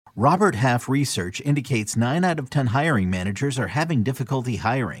Robert Half research indicates 9 out of 10 hiring managers are having difficulty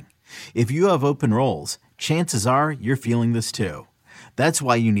hiring. If you have open roles, chances are you're feeling this too. That's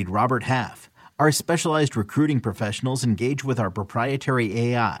why you need Robert Half. Our specialized recruiting professionals engage with our proprietary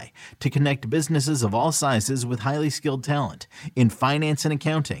AI to connect businesses of all sizes with highly skilled talent in finance and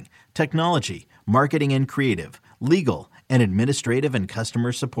accounting, technology, marketing and creative, legal, and administrative and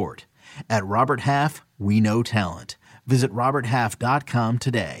customer support. At Robert Half, we know talent. Visit roberthalf.com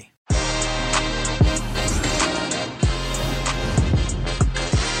today.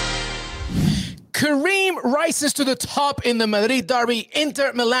 Kareem rises to the top in the Madrid derby.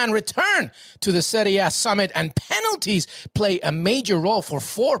 Inter Milan return to the Serie A summit, and penalties play a major role for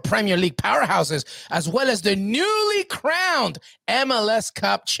 4 Premier League powerhouses, as well as the newly crowned MLS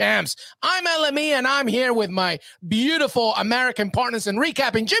Cup champs. I'm LME, and I'm here with my beautiful American partners in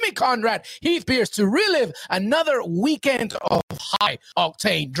recapping, Jimmy Conrad, Heath Pierce, to relive another weekend of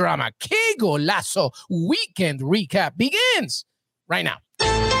high-octane drama. Que Golazo weekend recap begins right now.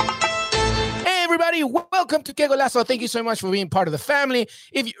 Everybody, welcome to Que Golazo. Thank you so much for being part of the family.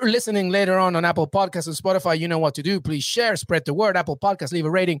 If you're listening later on Apple Podcasts and Spotify, you know what to do. Please share, spread the word. Apple Podcasts, leave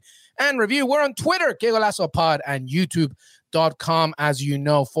a rating and review. We're on Twitter, Que Golazo Pod, and YouTube.com, as you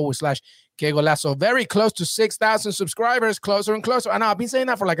know, / Que Golazo. Very close to 6,000 subscribers, closer and closer. I know I've been saying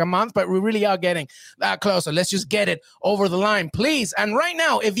that for like a month, but we really are getting that closer. Let's just get it over the line, please. And right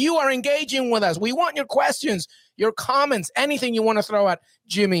now, if you are engaging with us, we want your questions, your comments, anything you want to throw at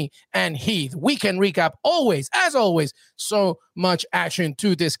Jimmy and Heath. Weekend recap, always, as always, so much action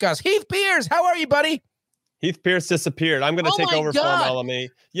to discuss. Heath Pierce, how are you, buddy? Heath Pierce disappeared. I'm going to take over for him, LME.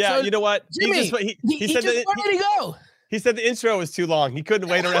 Yeah, so, you know what? Jimmy, he said just wanted to go. He said the intro was too long. He couldn't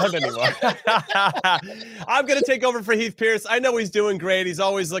wait around anymore. I'm going to take over for Heath Pierce. I know he's doing great. He's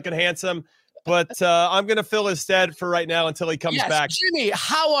always looking handsome, but I'm going to fill his stead for right now until he comes back. Jimmy,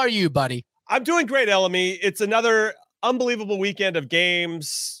 how are you, buddy? I'm doing great, LME. It's another unbelievable weekend of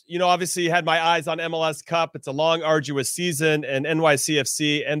games. You know, obviously had my eyes on MLS Cup. It's a long, arduous season, and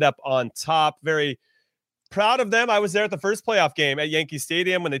NYCFC end up on top. Very proud of them. I was there at the first playoff game at Yankee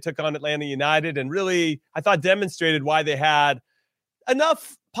Stadium when they took on Atlanta United, and really, I thought, demonstrated why they had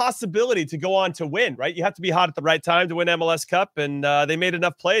enough possibility to go on to win, right? You have to be hot at the right time to win MLS Cup, and they made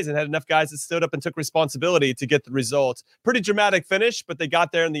enough plays and had enough guys that stood up and took responsibility to get the result. Pretty dramatic finish, but they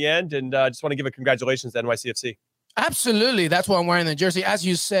got there in the end, and just want to give a congratulations to NYCFC. Absolutely. That's why I'm wearing the jersey. As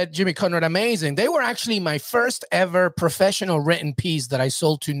you said, Jimmy Conrad, amazing. They were actually my first ever professional written piece that I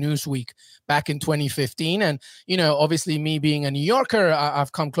sold to Newsweek back in 2015. And, you know, obviously me being a New Yorker,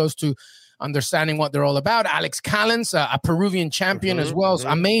 I've come close to understanding what they're all about. Alex Callens, a Peruvian champion as well.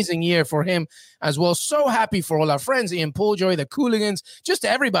 Amazing year for him as well. So happy for all our friends, Ian Pouljoy, the Cooligans, just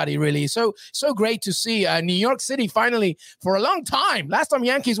everybody really. So great to see New York City finally for a long time. Last time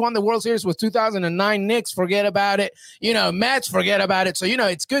Yankees won the World Series was 2009. Knicks, forget about it. You know, Mets, forget about it. So, you know,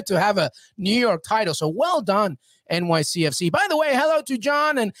 it's good to have a New York title. So well done, NYCFC. By the way, hello to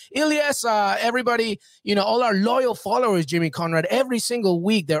John and Ilyas, everybody, you know, all our loyal followers, Jimmy Conrad, every single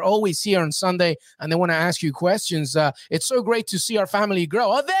week. They're always here on Sunday and they want to ask you questions. It's so great to see our family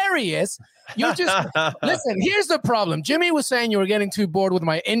grow. Oh, there he is. You just listen. Here's the problem. Jimmy was saying you were getting too bored with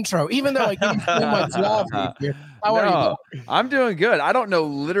my intro, even though I give you so much love. How are you? I'm doing good. I don't know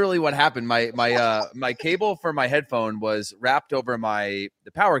literally what happened. My cable for my headphone was wrapped over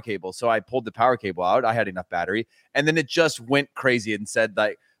the power cable, so I pulled the power cable out. I had enough battery, and then it just went crazy and said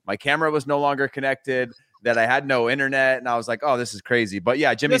like my camera was no longer connected, that I had no internet, and I was like, "Oh, this is crazy." But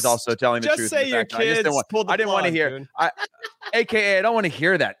yeah, Jimmy's also telling the truth. Just say your kids pulled the plug. I didn't want to hear. AKA, I don't want to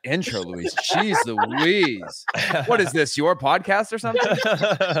hear that intro, Luis. Jeez Louise. What is this, your podcast or something?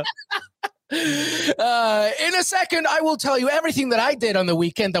 In a second, I will tell you everything that I did on the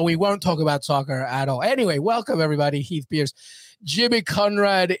weekend that we won't talk about soccer at all. Anyway, welcome everybody. Heath Pierce, Jimmy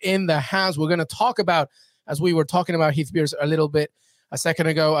Conrad in the house. We're going to talk about, as we were talking about Heath Pierce a little bit a second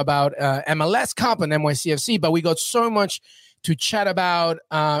ago, about MLS Cup and NYCFC, but we got so much to chat about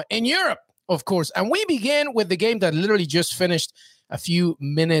in Europe, of course. And we begin with the game that literally just finished a few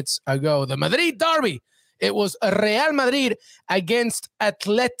minutes ago, the Madrid derby. It was Real Madrid against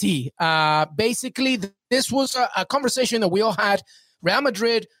Atleti. Basically, this was a conversation that we all had. Real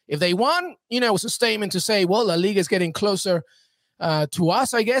Madrid, if they won, you know, it was a statement to say, well, La Liga is getting closer to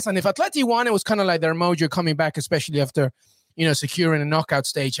us, I guess. And if Atleti won, it was kind of like their mojo coming back, especially after, you know, securing a knockout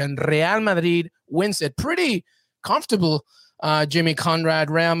stage. And Real Madrid wins it pretty comfortable. Jimmy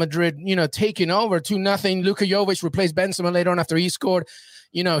Conrad, Real Madrid, you know, taking over 2-0. Luka Jovic replaced Benzema later on after he scored.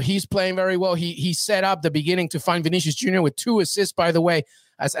 You know, he's playing very well. He set up the beginning to find Vinicius Jr. with 2 assists, by the way,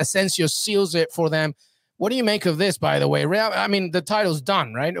 as Asensio seals it for them What do you make of this, by the way? I mean, the title's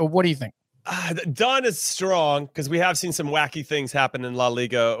done, right? Or what do you think? Done is strong because we have seen some wacky things happen in La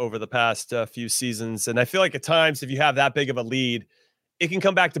Liga over the past few seasons. And I feel like at times, if you have that big of a lead, it can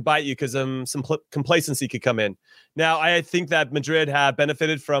come back to bite you because some complacency could come in. Now, I think that Madrid have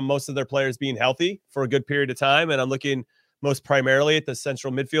benefited from most of their players being healthy for a good period of time. And I'm looking most primarily at the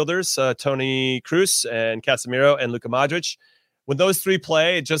central midfielders, Toni Kroos and Casemiro and Luka Modric. When those three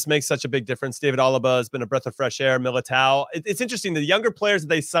play, it just makes such a big difference. David Alaba has been a breath of fresh air. Militao. It's interesting. The younger players that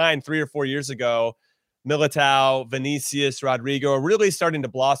they signed 3 or 4 years ago, Militao, Vinicius, Rodrigo, are really starting to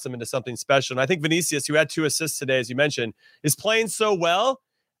blossom into something special. And I think Vinicius, who had 2 assists today, as you mentioned, is playing so well.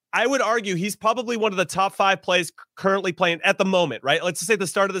 I would argue he's probably one of the top 5 players currently playing at the moment, right? Let's just say at the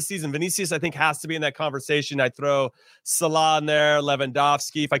start of the season, Vinicius, I think, has to be in that conversation. I'd throw Salah in there,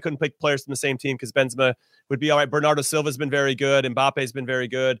 Lewandowski. If I couldn't pick players from the same team, because Benzema would be all right. Bernardo Silva's been very good. Mbappe's been very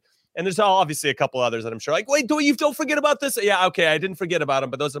good. And there's obviously a couple others that I'm sure, like, wait, don't forget about this? Yeah, okay, I didn't forget about them,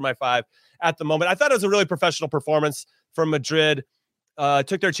 but those are my 5 at the moment. I thought it was a really professional performance from Madrid.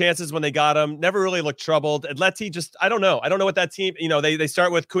 Took their chances when they got him. Never really looked troubled. Atleti just, I don't know. I don't know what that team, they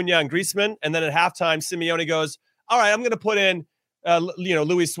start with Cunha and Griezmann, and then at halftime, Simeone goes, all right, I'm going to put in,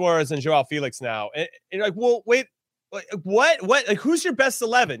 Luis Suarez and Joao Felix now. And you're like, well, wait, what? Like, who's your best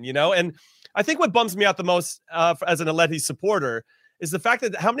 11, And I think what bums me out the most as an Atleti supporter is the fact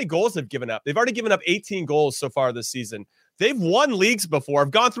that how many goals they've given up. They've already given up 18 goals so far this season. They've won leagues before,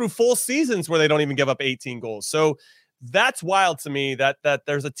 have gone through full seasons where they don't even give up 18 goals. So that's wild to me that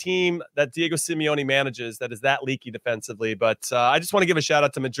there's a team that Diego Simeone manages that is that leaky defensively. But I just want to give a shout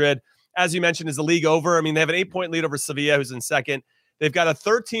out to Madrid. As you mentioned, is the league over? I mean, they have an 8-point lead over Sevilla, who's in second. They've got a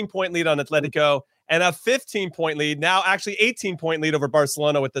 13-point lead on Atletico and a 15-point lead, now actually 18-point lead over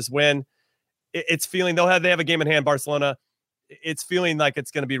Barcelona with this win. It's feeling they have a game in hand, Barcelona. It's feeling like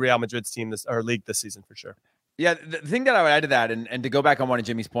it's going to be Real Madrid's team league this season for sure. Yeah, the thing that I would add to that, and to go back on one of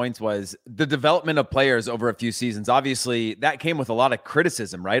Jimmy's points, was the development of players over a few seasons. Obviously, that came with a lot of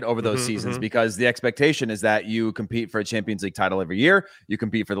criticism, right, over those seasons, because the expectation is that you compete for a Champions League title every year, you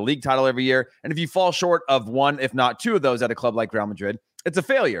compete for the league title every year, and if you fall short of one, if not 2 of those at a club like Real Madrid, it's a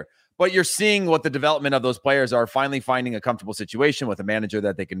failure. But you're seeing what the development of those players are, finally finding a comfortable situation with a manager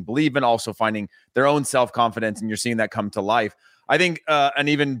that they can believe in, also finding their own self-confidence, and you're seeing that come to life. I think an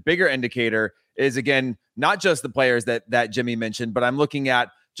even bigger indicator is, again, not just the players that Jimmy mentioned, but I'm looking at,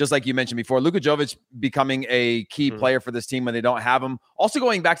 just like you mentioned before, Luka Jovic becoming a key player for this team when they don't have him. Also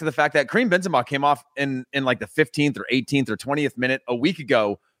going back to the fact that Karim Benzema came off in like the 15th or 18th or 20th minute a week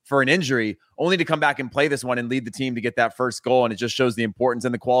ago for an injury, only to come back and play this one and lead the team to get that first goal. And it just shows the importance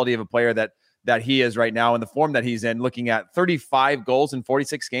and the quality of a player that he is right now and the form that he's in, looking at 35 goals in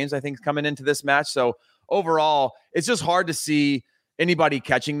 46 games, I think, coming into this match. So overall, it's just hard to see anybody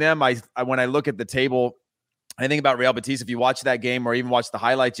catching them. When I look at the table, I think about Real Betis. If you watch that game or even watch the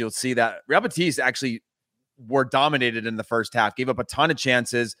highlights, you'll see that Real Betis actually were dominated in the first half, gave up a ton of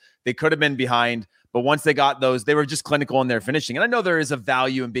chances. They could have been behind, but once they got those, they were just clinical in their finishing. And I know there is a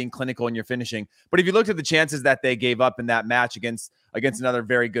value in being clinical in your finishing, but if you looked at the chances that they gave up in that match against another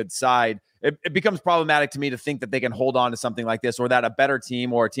very good side, it becomes problematic to me to think that they can hold on to something like this, or that a better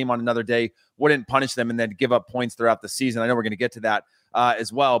team or a team on another day wouldn't punish them and then give up points throughout the season. I know we're going to get to that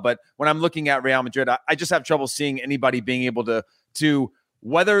as well. But when I'm looking at Real Madrid, I just have trouble seeing anybody being able to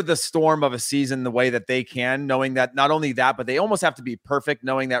weather the storm of a season the way that they can, knowing that not only that, but they almost have to be perfect,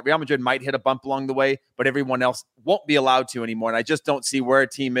 knowing that Real Madrid might hit a bump along the way, but everyone else won't be allowed to anymore. And I just don't see where a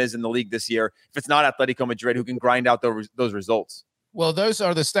team is in the league this year if it's not Atletico Madrid who can grind out those results. Well, those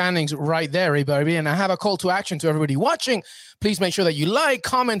are the standings right there, everybody. And I have a call to action to everybody watching. Please make sure that you like,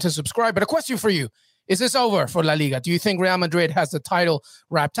 comment, and subscribe. But a question for you. Is this over for La Liga? Do you think Real Madrid has the title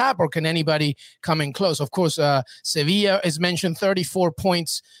wrapped up, or can anybody come in close? Of course, Sevilla is mentioned, 34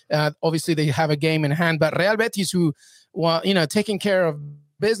 points. Obviously, they have a game in hand. But Real Betis, who, taking care of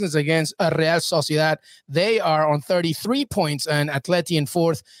business against Real Sociedad, they are on 33 points, and Atleti in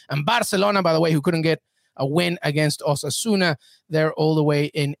 4th. And Barcelona, by the way, who couldn't get a win against Osasuna, they're all the way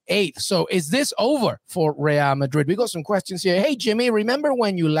in 8th. So is this over for Real Madrid? We got some questions here. Hey, Jimmy, remember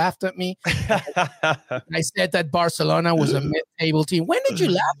when you laughed at me? I said that Barcelona was a mid-table team. When did you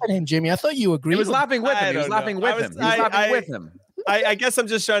laugh at him, Jimmy? I thought you agreed. He was laughing with him. I guess I'm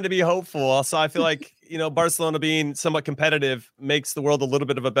just trying to be hopeful. Also, I feel like, Barcelona being somewhat competitive makes the world a little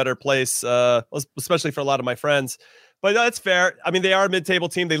bit of a better place, especially for a lot of my friends. But that's fair. I mean, they are a mid-table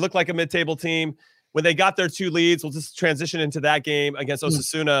team. They look like a mid-table team. When they got their 2 leads, we'll just transition into that game against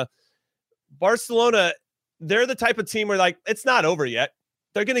Osasuna. Barcelona, they're the type of team where, like, it's not over yet.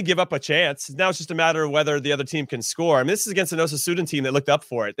 they're going to give up a chance. Now it's just a matter of whether the other team can score. I mean, this is against an Osasuna team that looked up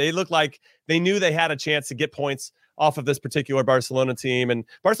for it. They looked like they knew they had a chance to get points off of this particular Barcelona team. And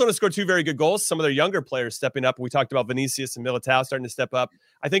Barcelona scored 2 very good goals. Some of their younger players stepping up. We talked about Vinicius and Militao starting to step up.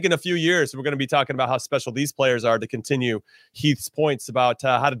 I think in a few years, we're going to be talking about how special these players are to continue Heath's points about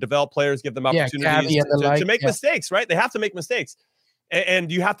how to develop players, give them opportunities to make mistakes, right? They have to make mistakes.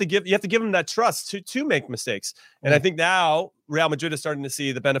 And you have to give them that trust to make mistakes. And I think now Real Madrid is starting to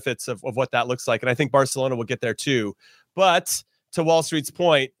see the benefits of what that looks like. And I think Barcelona will get there too. But to Wall Street's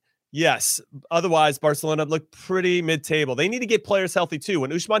point, yes, otherwise Barcelona look pretty mid-table. They need to get players healthy too.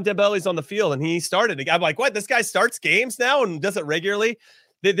 When Ousmane Dembele's on the field and he started, I'm like, what? This guy starts games now and does it regularly?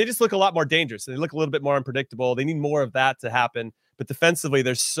 They just look a lot more dangerous. They look a little bit more unpredictable. They need more of that to happen. But defensively,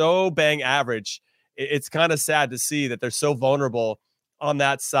 they're so bang average. It's kind of sad to see that they're so vulnerable on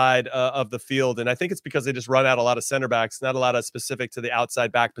that side of the field. And I think it's because they just run out a lot of center backs, not a lot of specific to the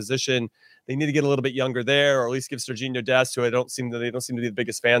outside back position. They need to get a little bit younger there, or at least give Serginho Dest, who they don't seem to be the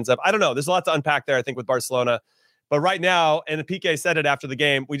biggest fans of. I don't know. There's a lot to unpack there, I think, with Barcelona. But right now, and Piqué said it after the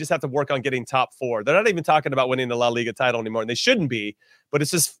game, we just have to work on getting top 4. They're not even talking about winning the La Liga title anymore, and they shouldn't be. But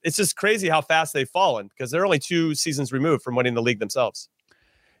it's just crazy how fast they've fallen, because they're only 2 seasons removed from winning the league themselves.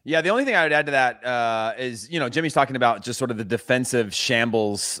 Yeah, the only thing I would add to that is, Jimmy's talking about just sort of the defensive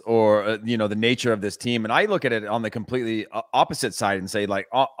shambles or, the nature of this team. And I look at it on the completely opposite side and say, like,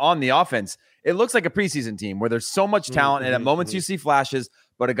 on the offense, it looks like a preseason team where there's so much talent. And at moments you see flashes,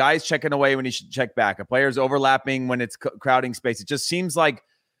 but a guy's checking away when he should check back. A player's overlapping when it's crowding space. It just seems like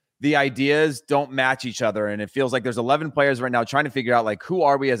the ideas don't match each other. And it feels like there's 11 players right now trying to figure out, like, who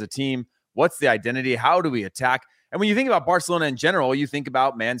are we as a team? What's the identity? How do we attack? And when you think about Barcelona in general, you think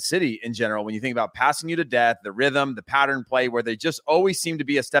about Man City in general. When you think about passing you to death, the rhythm, the pattern play, where they just always seem to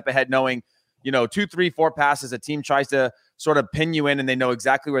be a step ahead, knowing, 2, 3, 4 passes, a team tries to sort of pin you in and they know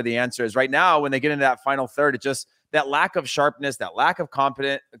exactly where the answer is. Right now, when they get into that final third, it just that lack of sharpness, that lack of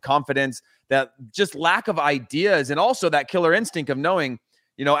confidence, that just lack of ideas, and also that killer instinct of knowing,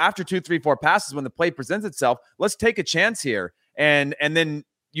 after 2, 3, 4 passes, when the play presents itself, let's take a chance here. And then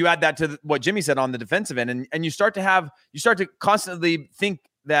you add that to what Jimmy said on the defensive end, and you start to constantly think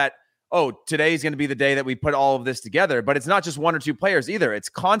that, oh, today's going to be the day that we put all of this together. But it's not just 1 or 2 players either. It's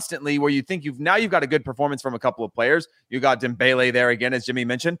constantly where you think you've got a good performance from a couple of players. You got Dembele there again, as Jimmy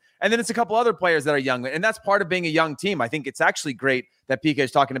mentioned. And then it's a couple other players that are young. And that's part of being a young team. I think it's actually great that Piqué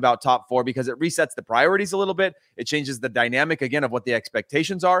is talking about top 4, because it resets the priorities a little bit. It changes the dynamic again of what the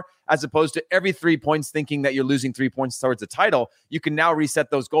expectations are, as opposed to every 3 points thinking that you're losing 3 points towards a title. You can now reset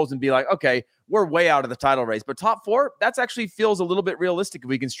those goals and be like, okay, we're way out of the title race, but top 4, that's actually feels a little bit realistic if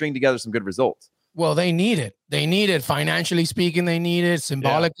we can string together some good results. Well, they need it. They need it. Financially speaking, they need it.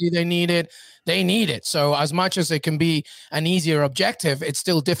 Symbolically, they need it. They need it. So as much as it can be an easier objective, it's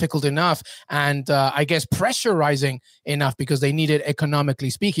still difficult enough. And I guess pressurizing enough, because they need it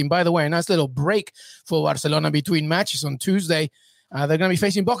economically speaking. By the way, a nice little break for Barcelona between matches on Tuesday. They're going to be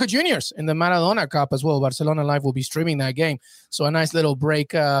facing Boca Juniors in the Maradona Cup as well. Barcelona Live will be streaming that game. So a nice little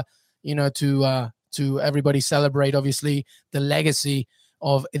break, to everybody celebrate, obviously, the legacy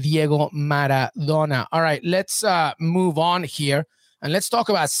of Diego Maradona. All right, let's move on here, and let's talk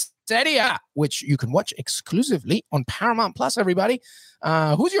about Serie A, which you can watch exclusively on Paramount Plus, everybody.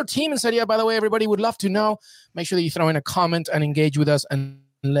 Who's your team in Serie A, by the way, everybody? Would love to know. Make sure that you throw in a comment and engage with us and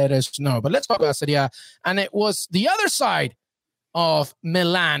let us know. But let's talk about Serie A. And it was the other side of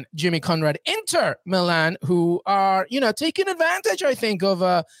Milan, Jimmy Conrad, Inter Milan, who are, taking advantage, I think, of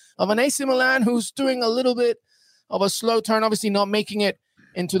an AC Milan who's doing a little bit of a slow turn, obviously not making it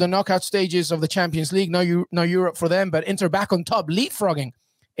into the knockout stages of the Champions League. No Europe for them, but Inter back on top, leapfrogging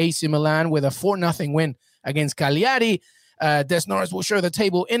AC Milan with a 4-0 win against Cagliari. Des Norris will show the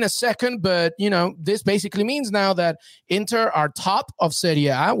table in a second, but, this basically means now that Inter are top of Serie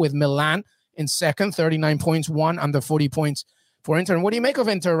A with Milan in second, 39 points, one under 40 points for Inter. And what do you make of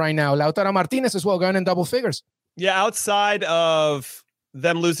Inter right now? Lautaro Martinez as well, going in double figures. Yeah, outside of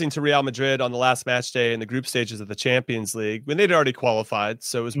them losing to Real Madrid on the last match day in the group stages of the Champions League, when they'd already qualified.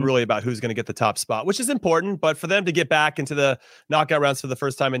 So it was really about who's going to get the top spot, which is important. But for them to get back into the knockout rounds for the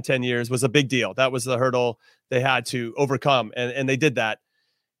first time in 10 years was a big deal. That was the hurdle they had to overcome. And they did that.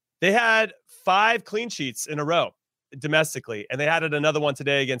 They had 5 clean sheets in a row domestically, and they added another one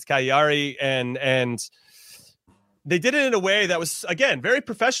today against Cagliari. And they did it in a way that was, again, very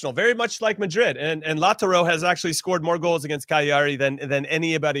professional, very much like Madrid. And Lautaro has actually scored more goals against Cagliari than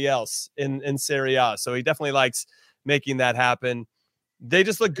anybody else in Serie A. So he definitely likes making that happen. They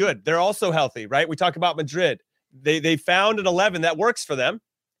just look good. They're also healthy, right? We talk about Madrid. They found an 11 that works for them,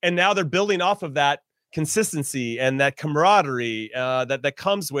 and now they're building off of that consistency and that camaraderie that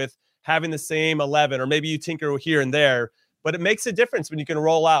comes with having the same 11, or maybe you tinker here and there, but it makes a difference when you can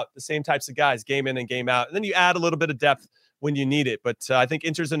roll out the same types of guys game in and game out. And then you add a little bit of depth when you need it. But I think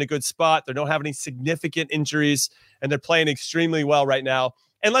Inter's in a good spot. They don't have any significant injuries, and they're playing extremely well right now.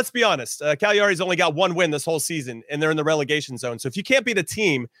 And let's be honest, Cagliari's only got one win this whole season, and they're in the relegation zone. So if you can't beat a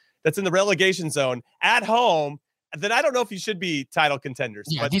team that's in the relegation zone at home, then I don't know if you should be title contenders.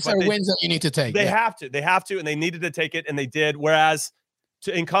 Yeah, these are wins that you need to take. They have to, and they needed to take it, and they did. Whereas,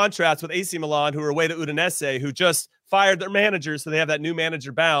 in contrast with AC Milan, who are away to Udinese, who just fired their manager, so they have that new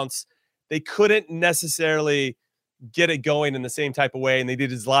manager bounce, they couldn't necessarily get it going in the same type of way, and they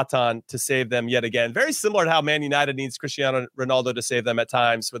needed Zlatan to save them yet again. Very similar to how Man United needs Cristiano Ronaldo to save them at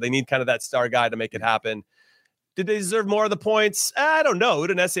times, where they need kind of that star guy to make it happen. Did they deserve more of the points? I don't know.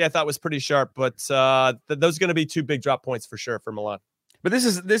 Udinese I thought was pretty sharp, but those are going to be 2 big drop points for sure for Milan. But this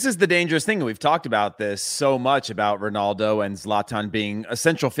is the dangerous thing. We've talked about this so much about Ronaldo and Zlatan being a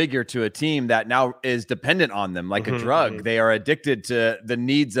central figure to a team that now is dependent on them like a drug. They are addicted to the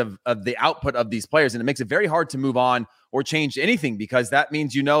needs of the output of these players, and it makes it very hard to move on or change anything, because that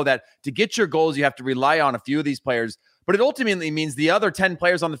means that to get your goals, you have to rely on a few of these players. But it ultimately means the other 10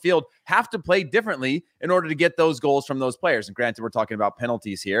 players on the field have to play differently in order to get those goals from those players. And granted, we're talking about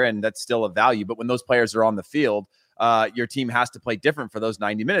penalties here, and that's still a value. But when those players are on the field, your team has to play different for those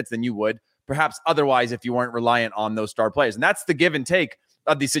 90 minutes than you would perhaps otherwise if you weren't reliant on those star players. And that's the give and take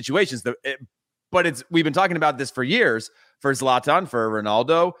of these situations. We've been talking about this for years for Zlatan, for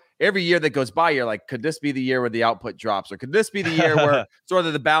Ronaldo. Every year that goes by, you're like, could this be the year where the output drops? Or could this be the year where sort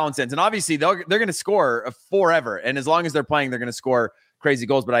of the balance ends? And obviously, they're going to score forever. And as long as they're playing, they're going to score crazy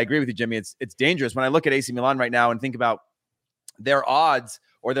goals. But I agree with you, Jimmy. It's dangerous. When I look at AC Milan right now and think about their odds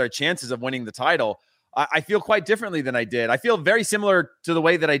or their chances of winning the title, I feel quite differently than I did. I feel very similar to the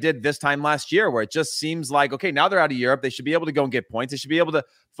way that I did this time last year, where it just seems like, okay, now they're out of Europe. They should be able to go and get points. They should be able to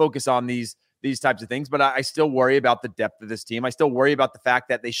focus on these types of things. But I still worry about the depth of this team. I still worry about the fact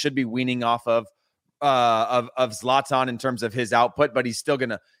that they should be weaning off of Zlatan in terms of his output, but he's still going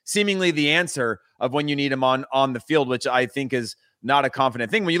to seemingly the answer of when you need him on the field, which I think is not a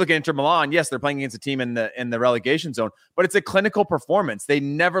confident thing. When you look at Inter Milan, yes, they're playing against a team in the relegation zone, but it's a clinical performance. They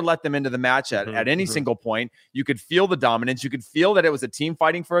never let them into the match at any single point. You could feel the dominance. You could feel that it was a team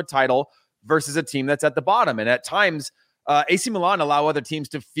fighting for a title versus a team that's at the bottom. And at times, AC Milan allow other teams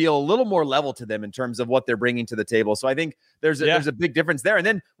to feel a little more level to them in terms of what they're bringing to the table. So I think there's a big difference there. And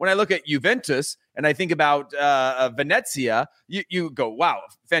then when I look at Juventus and I think about Venezia, you go, wow,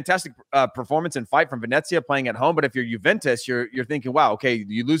 fantastic performance and fight from Venezia playing at home. But if you're Juventus, you're thinking, wow, okay,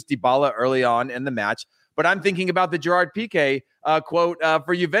 you lose Dybala early on in the match. But I'm thinking about the Gerard Piqué quote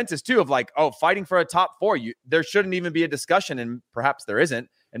for Juventus too, of like, oh, fighting for a top 4. There shouldn't even be a discussion, and perhaps there isn't.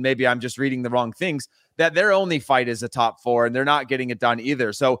 And maybe I'm just reading the wrong things, that their only fight is a top 4, and they're not getting it done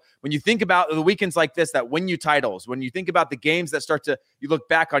either. So when you think about the weekends like this that win you titles, when you think about the games that you look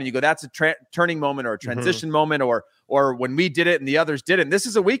back on and you go, that's a turning moment or a transition moment, or when we did it and the others didn't. This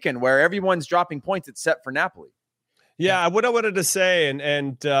is a weekend where everyone's dropping points except for Napoli. Yeah, what I wanted to say,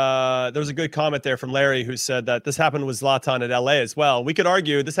 and there was a good comment there from Larry who said that this happened with Zlatan at LA as well. We could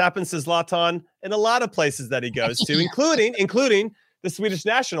argue this happens to Zlatan in a lot of places that he goes to, including the Swedish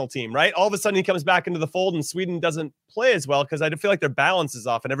national team, right? All of a sudden he comes back into the fold and Sweden doesn't play as well because I feel like their balance is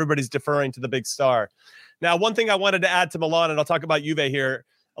off and everybody's deferring to the big star. Now, one thing I wanted to add to Milan, and I'll talk about Juve here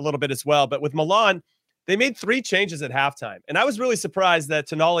a little bit as well, but with Milan, they made 3 changes at halftime. And I was really surprised that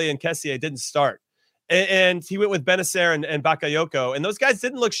Tonali and Kessié didn't start. And he went with Benacer and Bakayoko, and those guys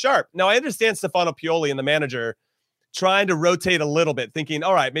didn't look sharp. Now, I understand Stefano Pioli and the manager trying to rotate a little bit, thinking,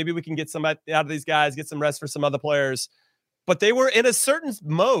 all right, maybe we can get some out of these guys, get some rest for some other players. But they were in a certain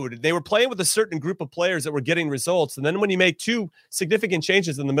mode. They were playing with a certain group of players that were getting results. And then when you make 2 significant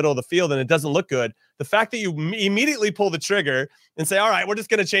changes in the middle of the field and it doesn't look good, the fact that you immediately pull the trigger and say, all right, we're just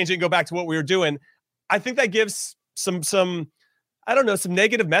going to change it and go back to what we were doing, I think that gives some I don't know, some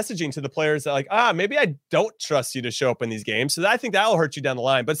negative messaging to the players that like, maybe I don't trust you to show up in these games. So I think that will hurt you down the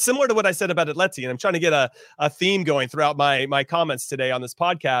line. But similar to what I said about Atleti, and I'm trying to get a theme going throughout my comments today on this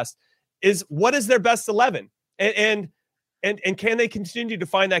podcast, is what is their best 11? And can they continue to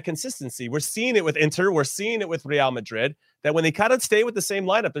find that consistency? We're seeing it with Inter. We're seeing it with Real Madrid, that when they kind of stay with the same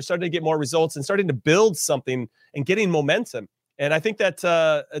lineup, they're starting to get more results and starting to build something and getting momentum. And I think that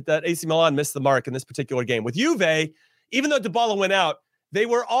AC Milan missed the mark in this particular game. With Juve, even though Dybala went out, they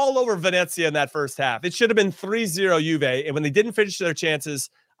were all over Venezia in that first half. It should have been 3-0 Juve. And when they didn't finish their chances,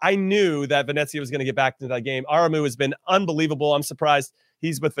 I knew that Venezia was going to get back into that game. Aramu has been unbelievable. I'm surprised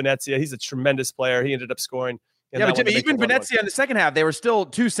he's with Venezia. He's a tremendous player. He ended up scoring Yeah, but Jimmy, even Venezia in the second half, they were still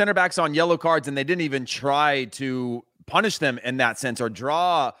 2 center backs on yellow cards, and they didn't even try to punish them in that sense or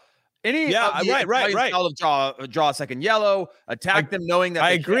draw any. Right. Draw a second yellow, attack them, knowing that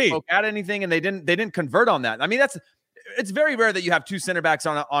I they agree. can't poke at anything, and they didn't convert on that. I mean, it's very rare that you have 2 center backs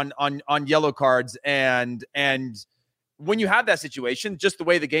on yellow cards, and when you have that situation, just the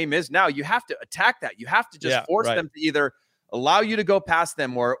way the game is now, you have to attack that. You have to just force them to either allow you to go past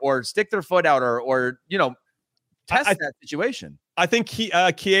them or stick their foot out or test that situation. I think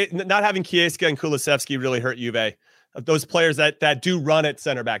not having Chiesa and Kulusevski really hurt Juve. Those players that do run at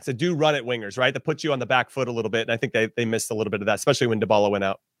center backs, that do run at wingers, right? That put you on the back foot a little bit. And I think they missed a little bit of that, especially when Dybala went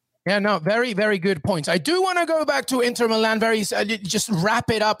out. Yeah, no, very, very good points. I do want to go back to Inter Milan, just wrap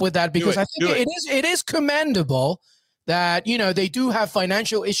it up with that, because I think it is commendable that, they do have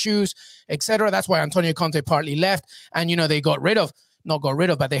financial issues, etc. That's why Antonio Conte partly left. And, they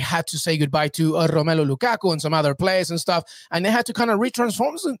but they had to say goodbye to Romelu Lukaku and some other players and stuff. And they had to kind of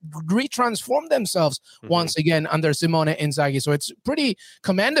retransform themselves once again under Simone Inzaghi. So it's pretty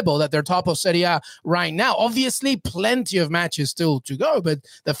commendable that they're top of Serie A right now. Obviously, plenty of matches still to go, but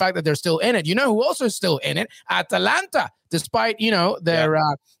the fact that they're still in it, who also is still in it? Atalanta, despite, their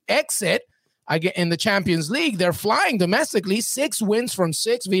exit in the Champions League, they're flying domestically. 6 wins from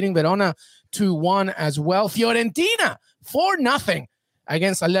 6, beating Verona 2-1 as well. Fiorentina, 4-0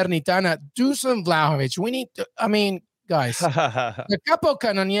 against Salernitana. Dusan Vlahovic. We need to, guys, the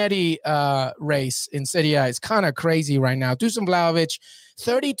Capocannonieri race in Serie A is kind of crazy right now. Dusan Vlahovic,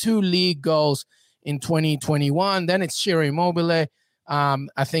 32 league goals in 2021. Then it's Ciro Immobile.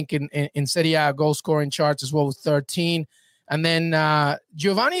 I think in Serie A goal scoring charts as well with 13. And then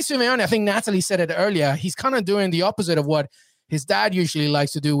Giovanni Simeone, I think Natalie said it earlier, he's kind of doing the opposite of what his dad usually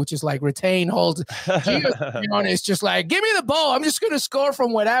likes to do, which is like retain, hold. Simeone is just like, give me the ball. I'm just going to score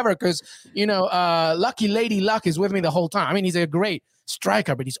from whatever because, lucky Lady Luck is with me the whole time. He's a great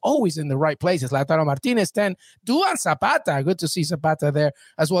striker, but he's always in the right places. Lautaro Martinez, 10. Duan Zapata. Good to see Zapata there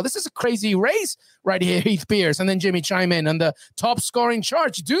as well. This is a crazy race right here, Heath Pierce. And then Jimmy chime in on the top scoring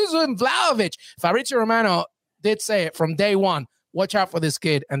charge. Dusan Vlahovic. Fabrizio Romano did say it from day one. Watch out for this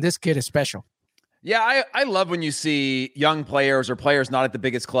kid, and this kid is special. Yeah, I love when you see young players or players not at the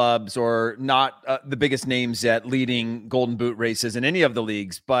biggest clubs or not the biggest names yet leading Golden Boot races in any of the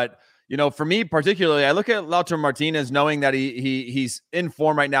leagues. But, for me particularly, I look at Lautaro Martinez knowing that he's in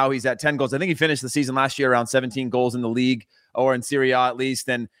form right now. He's at 10 goals. I think he finished the season last year around 17 goals in the league or in Serie A at least.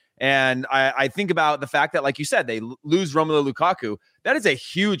 And I think about the fact that, like you said, they lose Romelu Lukaku. That is a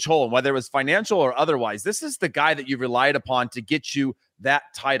huge hole, whether it was financial or otherwise. This is the guy that you relied upon to get you that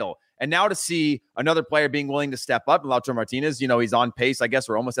title. And now to see another player being willing to step up, Lautaro Martinez, he's on pace. I guess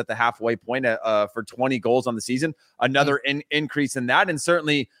we're almost at the halfway point for 20 goals on the season. Another increase in that, and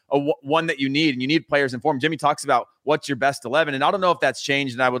certainly one that you need. And you need players in form. Jimmy talks about what's your best 11, and I don't know if that's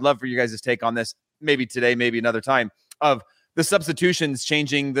changed. And I would love for you guys to take on this, maybe today, maybe another time, of the substitutions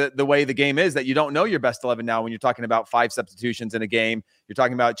changing the way the game is, that you don't know your best 11 now when you're talking about 5 substitutions in a game. You're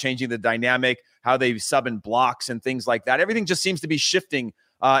talking about changing the dynamic, how they sub in blocks and things like that. Everything just seems to be shifting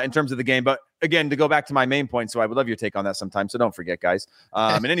in terms of the game. But again, to go back to my main point, so I would love your take on that sometime. So don't forget, guys.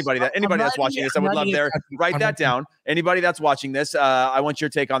 And anybody that's watching this, I would love write that down. Anybody that's watching this, I want your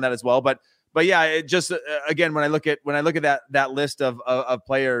take on that as well. But yeah, it just again, when I look at that list of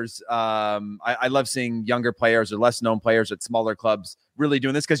players, I love seeing younger players or less known players at smaller clubs really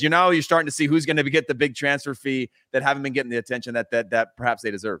doing this, because you're starting to see who's going to get the big transfer fee that haven't been getting the attention that perhaps they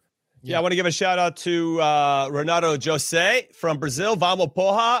deserve. Yeah, I want to give a shout out to Renato Jose from Brazil. Vamos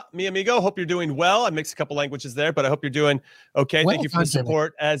porra, mi amigo. Hope you're doing well. I mixed a couple languages there, but I hope you're doing okay. Thank you for the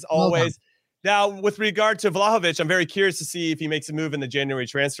support as always. Now, with regard to Vlahovic, I'm very curious to see if he makes a move in the January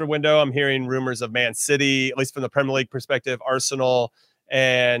transfer window. I'm hearing rumors of Man City, at least from the Premier League perspective, Arsenal,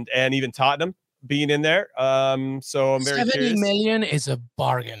 and even Tottenham being in there. So I'm very curious. 70 million is a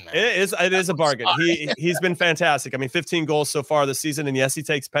bargain, man. It is a bargain. He's been fantastic. 15 goals so far this season, and yes, he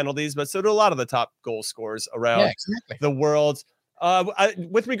takes penalties, but so do a lot of the top goal scorers around the world.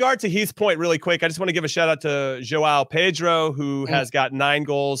 With regard to Heath's point, really quick, I just want to give a shout out to Joao Pedro, who has got 9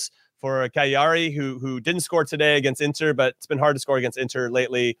 goals for Cagliari, who didn't score today against Inter, but it's been hard to score against Inter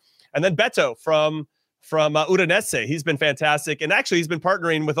lately. And then Beto from Udinese. He's been fantastic. And actually, he's been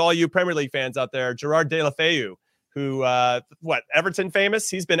partnering with all you Premier League fans out there. Gerard Deulofeu, who, Everton famous?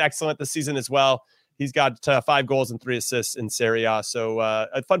 He's been excellent this season as well. He's got 5 goals and 3 assists in Serie A. So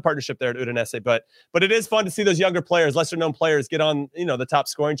a fun partnership there at Udinese. But it is fun to see those younger players, lesser known players, get on the top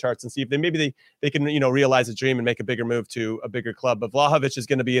scoring charts and see if they can realize a dream and make a bigger move to a bigger club. But Vlahovic is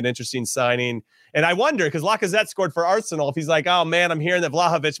going to be an interesting signing. And I wonder, because Lacazette scored for Arsenal, if he's like, oh man, I'm hearing that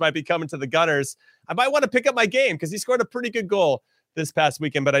Vlahovic might be coming to the Gunners. I might want to pick up my game because he scored a pretty good goal this past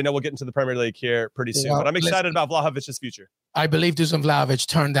weekend, but I know we'll get into the Premier League here pretty soon. But I'm excited about Vlahovic's future. I believe Dusan Vlahovic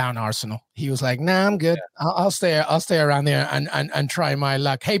turned down Arsenal. He was like, "Nah, I'm good. I'll stay around there and try my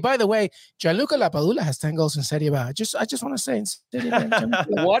luck." Hey, by the way, Gianluca Lapadula has 10 goals in Serie A. I just want to say, in Serie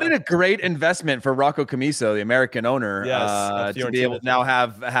A, what a great investment for Rocco Camiso, the American owner, to be able to now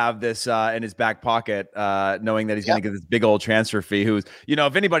have this in his back pocket, knowing that he's going to get this big old transfer fee. Who's,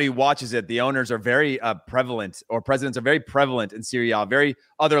 if anybody watches it, the owners are very prevalent, or presidents are very prevalent in Serie A. Very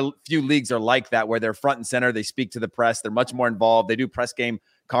other few leagues are like that, where they're front and center. They speak to the press. They're much more involved. They do press game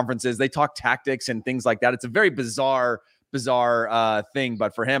conferences. They talk tactics and things like that. It's a very bizarre thing.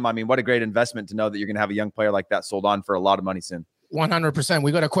 But for him, I mean, what a great investment to know that you're going to have a young player like that sold on for a lot of money soon. 100%.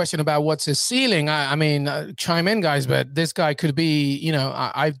 We got a question about what's his ceiling. I mean, chime in, guys, but this guy could be,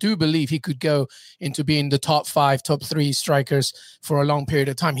 I do believe he could go into being the top 5, top 3 strikers for a long period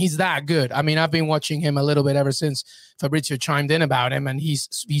of time. He's that good. I mean, I've been watching him a little bit ever since Fabrizio chimed in about him, and he's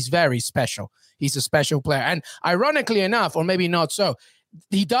very special. He's a special player. And ironically enough, or maybe not so,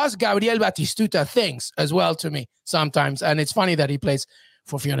 he does Gabriel Batistuta things as well to me sometimes. And it's funny that he plays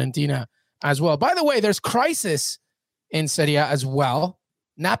for Fiorentina as well. By the way, there's crisis in Serie A as well.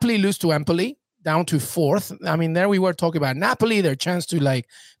 Napoli lose to Empoli, down to 4th. I mean, there we were talking about Napoli, their chance to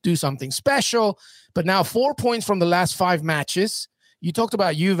do something special. But now 4 points from the last 5 matches. You talked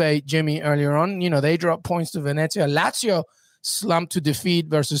about Juve, Jimmy, earlier on. They dropped points to Venezia. Lazio slumped to defeat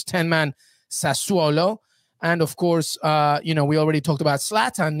versus 10-man Sassuolo. And of course, we already talked about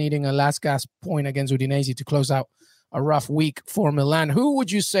Zlatan needing a last gasp point against Udinese to close out a rough week for Milan. Who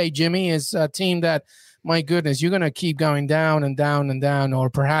would you say, Jimmy, is a team that, my goodness, you're going to keep going down and down and down, or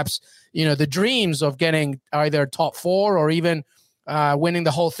perhaps, the dreams of getting either top 4 or even winning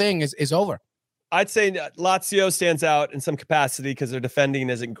the whole thing is over? I'd say Lazio stands out in some capacity because their defending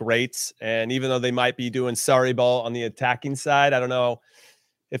isn't great. And even though they might be doing sorry ball on the attacking side, I don't know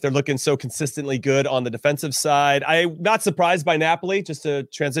if they're looking so consistently good on the defensive side. I'm not surprised by Napoli, just to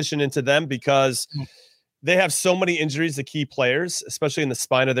transition into them, because they have so many injuries to key players, especially in the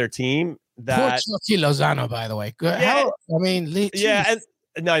spine of their team. That poor Chucky Lozano, by the way. Good. Yeah,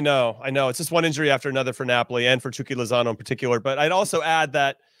 And I know. It's just one injury after another for Napoli and for Chucky Lozano in particular. But I'd also add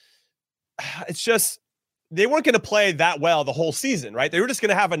that it's just they weren't going to play that well the whole season, right? They were just going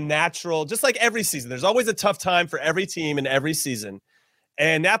to have a natural, just like every season. There's always a tough time for every team in every season.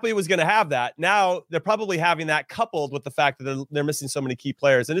 And Napoli was going to have that. Now they're probably having that coupled with the fact that they're missing so many key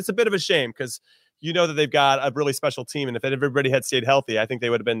players. And it's a bit of a shame because that they've got a really special team. And if everybody had stayed healthy, I think they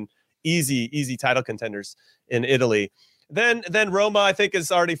would have been easy title contenders in Italy. Then Roma, I think,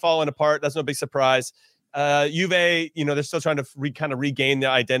 is already fallen apart. That's no big surprise. Juve, they're still trying to kind of regain the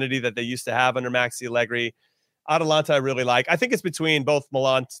identity that they used to have under Maxi Allegri. Atalanta, I really like. I think it's between both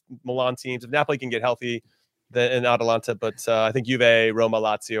Milan teams. If Napoli can get healthy, in Atalanta, but I think Juve, Roma,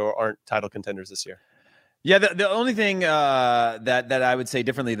 Lazio aren't title contenders this year. Yeah, the only thing that I would say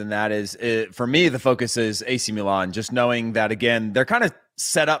differently than that is, for me, the focus is AC Milan. Just knowing that, again, they're kind of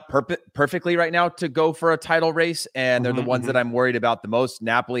set up perfectly right now to go for a title race, and they're the ones that I'm worried about the most.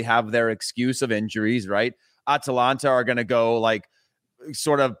 Napoli have their excuse of injuries, right? Atalanta are going to go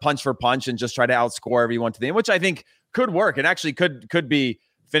sort of punch for punch and just try to outscore everyone to the end, which I think could work and actually could be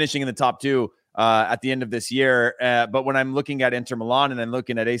finishing in the top 2 at the end of this year. But when I'm looking at Inter Milan and I'm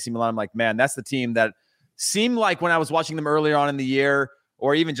looking at AC Milan, I'm like, man, that's the team that seemed like when I was watching them earlier on in the year,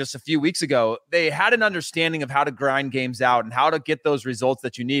 or even just a few weeks ago, they had an understanding of how to grind games out and how to get those results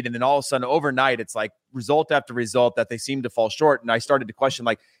that you need. And then all of a sudden, overnight, it's like result after result that they seem to fall short. And I started to question,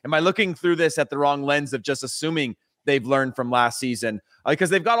 am I looking through this at the wrong lens of just assuming they've learned from last season? Because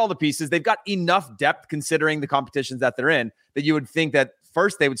they've got all the pieces. They've got enough depth considering the competitions that they're in that you would think that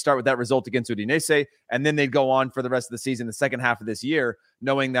first they would start with that result against Udinese, and then they'd go on for the rest of the season, the second half of this year,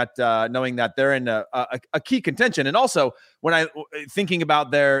 knowing that they're in a key contention. And also, when I thinking about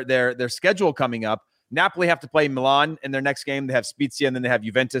their schedule coming up, Napoli have to play Milan in their next game. They have Spezia, and then they have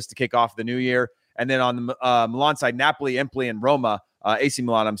Juventus to kick off the new year. And then on the Milan side, Napoli, Empoli, and Roma, AC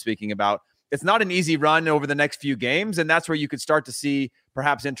Milan I'm speaking about. It's not an easy run over the next few games, and that's where you could start to see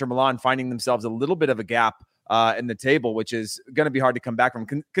perhaps Inter Milan finding themselves a little bit of a gap in the table, which is going to be hard to come back from,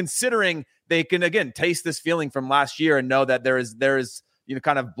 considering they can, again, taste this feeling from last year and know that there is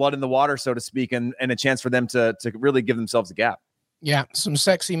kind of blood in the water, so to speak, and a chance for them to really give themselves a gap. Yeah, some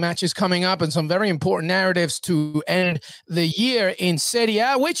sexy matches coming up and some very important narratives to end the year in Serie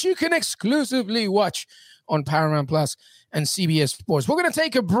A, which you can exclusively watch on Paramount Plus and CBS Sports. We're going to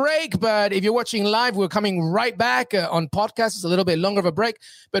take a break, but if you're watching live, we're coming right back on podcast. It's a little bit longer of a break,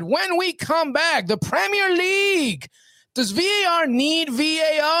 but when we come back, the Premier League Does VAR need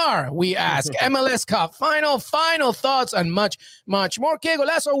VAR? We ask. MLS Cup final thoughts and much more. Que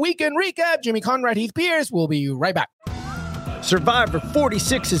Golazo Weekend Recap. Jimmy Conrad, Heath Pierce. We'll be right back. Survivor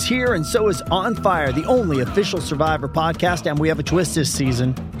 46 is here, and so is On Fire, the only official Survivor podcast, and we have a twist this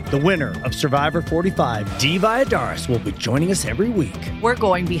season. The winner of Survivor 45, Dee Valladares, will be joining us every week. We're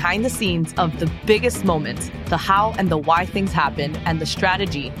going behind the scenes of the biggest moments, the how and the why things happen, and the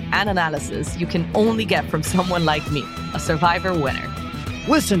strategy and analysis you can only get from someone like me, a Survivor winner.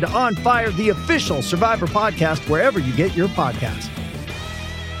 Listen to On Fire, the official Survivor podcast, wherever you get your podcasts.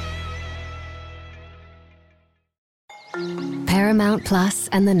 Paramount Plus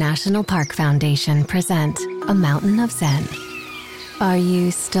and the National Park Foundation present A Mountain of Zen. Are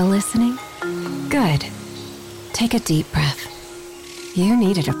you still listening? Good. Take a deep breath. You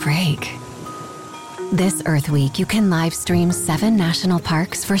needed a break. This Earth Week, you can live stream 7 national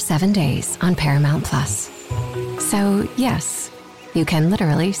parks for 7 days on Paramount Plus. So, yes, you can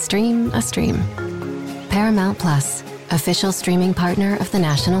literally stream a stream. Paramount Plus, official streaming partner of the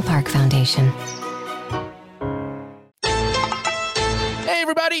National Park Foundation.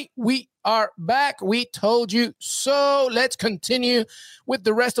 Everybody, we are back. We told you so. Let's continue with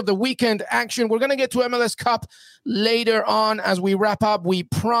the rest of the weekend action. We're going to get to MLS Cup later on as we wrap up, we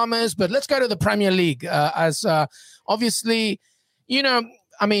promise. But let's go to the Premier League. Obviously,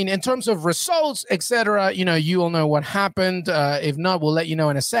 in terms of results, etc., you all know what happened. If not, we'll let you know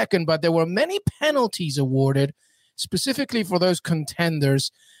in a second. But there were many penalties awarded, specifically for those contenders.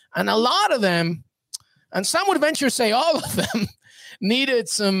 And a lot of them, and some would venture to say all of them, needed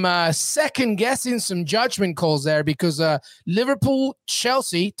some second guessing, some judgment calls there, because Liverpool,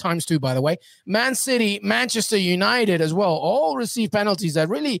 Chelsea, ×2, by the way, Man City, Manchester United as well, all received penalties that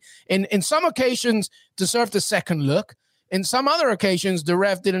really, in some occasions, deserved a second look. In some other occasions, the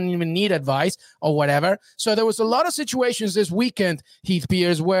ref didn't even need advice or whatever. So there was a lot of situations this weekend, Heath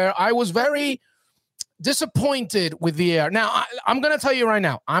Pierce, where I was very disappointed with VAR. Now, I'm going to tell you right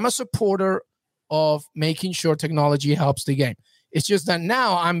now, I'm a supporter of making sure technology helps the game. It's just that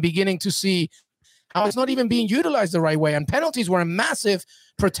now I'm beginning to see how it's not even being utilized the right way. And penalties were a massive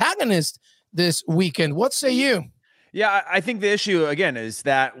protagonist this weekend. What say you? Yeah, I think the issue, again, is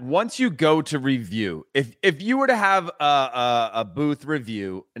that once you go to review, if you were to have a booth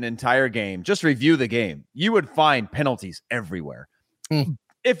review an entire game, just review the game, you would find penalties everywhere.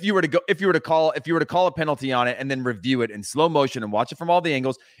 If you were to call a penalty on it and then review it in slow motion and watch it from all the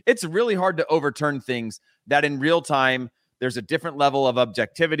angles, it's really hard to overturn things that in real time there's a different level of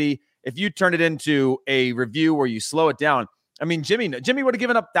objectivity. If you turn it into a review where you slow it down, I mean, Jimmy would have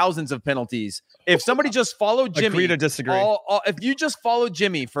given up thousands of penalties. If somebody just followed Jimmy, agree to disagree. If you just followed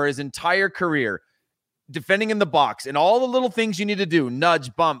Jimmy for his entire career, defending in the box and all the little things you need to do,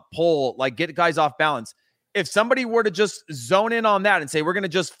 nudge, bump, pull, like get guys off balance. If somebody were to just zone in on that and say, we're going to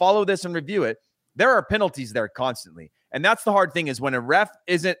just follow this and review it, there are penalties there constantly. And that's the hard thing, is when a ref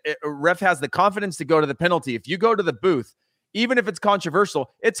has the confidence to go to the penalty. If you go to the booth, even if it's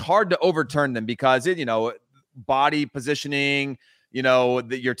controversial, it's hard to overturn them because body positioning,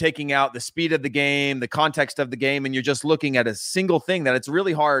 that you're taking out the speed of the game, the context of the game, and you're just looking at a single thing that it's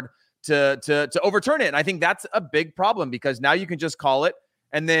really hard to overturn it. And I think that's a big problem because now you can just call it,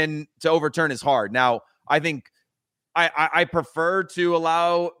 and then to overturn is hard. Now, I think I prefer to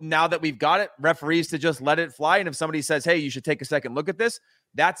allow, now that we've got it, referees to just let it fly. And if somebody says, hey, you should take a second look at this,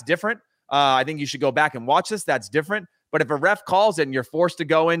 that's different. I think you should go back and watch this. That's different. But if a ref calls it and you're forced to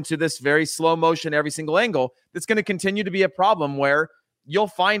go into this very slow motion, every single angle, that's going to continue to be a problem where you'll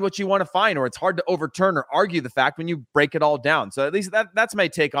find what you want to find, or it's hard to overturn or argue the fact when you break it all down. So at least that's my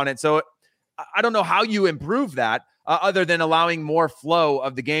take on it. So I don't know how you improve that other than allowing more flow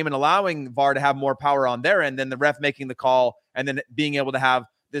of the game and allowing VAR to have more power on their end than the ref making the call and then being able to have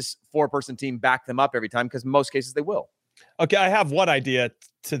this 4-person team back them up every time, because in most cases they will. Okay, I have one idea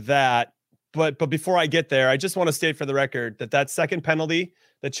to that. But before I get there, I just want to state for the record that second penalty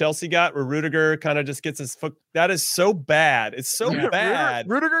that Chelsea got, where Rudiger kind of just gets his foot, that is so bad. It's so bad.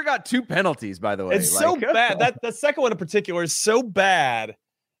 Rudiger got 2 penalties, by the way. It's so bad. That second one in particular is so bad,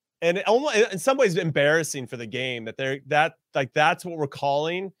 and in some ways embarrassing for the game that's what we're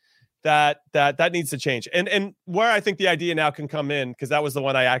calling. That needs to change. And where I think the idea now can come in, because that was the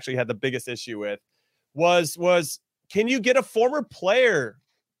one I actually had the biggest issue with, was can you get a former player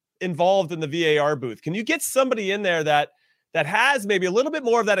involved in the VAR booth? Can you get somebody in there that has maybe a little bit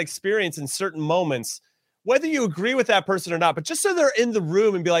more of that experience in certain moments, whether you agree with that person or not, but just so they're in the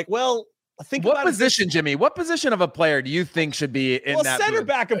room and be like, well, think what about position, Jimmy? What position of a player do you think should be in that? Center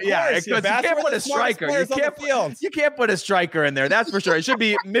back, of course. Yeah, because you can't put a striker. You can't put a striker in there. That's for sure. It should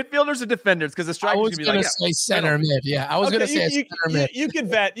be midfielders and defenders because the striker should be like. I was going to say center mid. Yeah, I was going to say center mid. You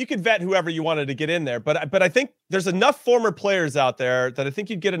could vet whoever you wanted to get in there, but I think there's enough former players out there that I think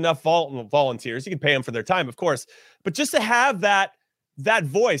you'd get enough volunteers. You can pay them for their time, of course, but just to have that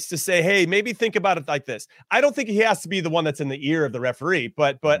voice to say, hey, maybe think about it like this. I don't think he has to be the one that's in the ear of the referee,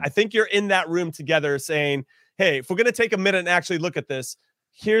 but I think you're in that room together saying, hey, if we're going to take a minute and actually look at this,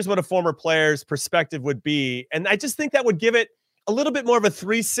 here's what a former player's perspective would be. And I just think that would give it a little bit more of a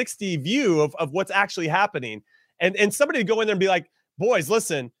 360 view of what's actually happening. And somebody to go in there and be like, boys,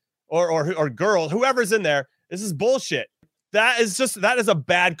 listen, or girl, whoever's in there, this is bullshit. That is a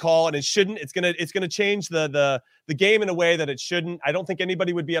bad call, and it's gonna change the game in a way that it shouldn't. I don't think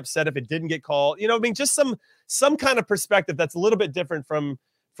anybody would be upset if it didn't get called. You know, I mean, just some kind of perspective that's a little bit different from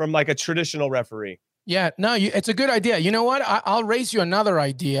like a traditional referee. Yeah, no, it's a good idea. You know what? I'll raise you another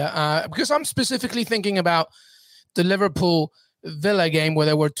idea because I'm specifically thinking about the Liverpool Villa game where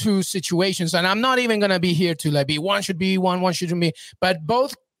there were two situations, and I'm not even gonna be here to be one should be one shouldn't be, but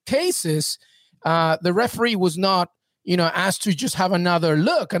both cases, the referee was not asked to just have another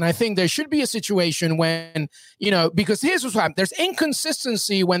look. And I think there should be a situation when, because here's what's happening. There's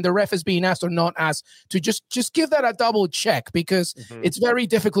inconsistency when the ref is being asked or not asked to just give that a double check, because it's very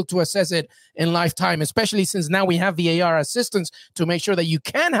difficult to assess it in lifetime, especially since now we have VAR assistance to make sure that you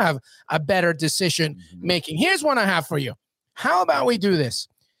can have a better decision making. Here's one I have for you. How about we do this?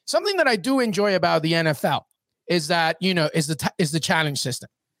 Something that I do enjoy about the NFL is that, is the challenge system.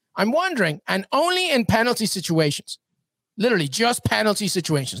 I'm wondering, and only in penalty situations, literally just penalty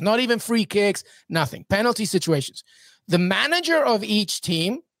situations, not even free kicks, nothing, penalty situations, the manager of each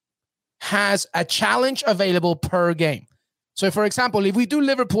team has a challenge available per game. So, for example, if we do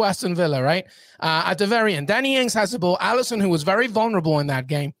Liverpool Aston Villa, right, at the very end, Danny Ings has the ball. Alisson, who was very vulnerable in that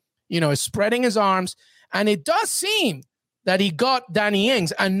game, is spreading his arms, and it does seem that he got Danny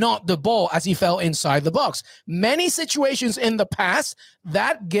Ings and not the ball as he fell inside the box. Many situations in the past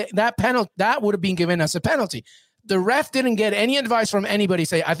that penalty that would have been given as a penalty. The ref didn't get any advice from anybody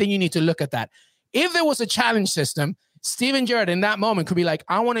say, I think you need to look at that. If there was a challenge system, Steven Gerrard in that moment could be like,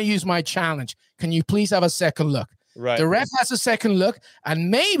 I want to use my challenge. Can you please have a second look? Right. The ref has a second look, and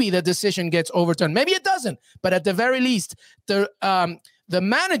maybe the decision gets overturned. Maybe it doesn't, but at the very least, the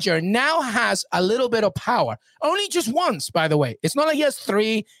manager now has a little bit of power. Only just once, by the way. It's not like he has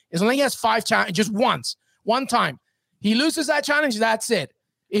 3. It's not like he has 5 challenges. Just once. One time. He loses that challenge, that's it.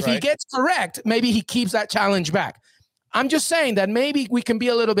 If he gets correct, maybe he keeps that challenge back. I'm just saying that maybe we can be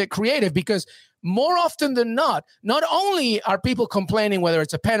a little bit creative, because more often than not only are people complaining whether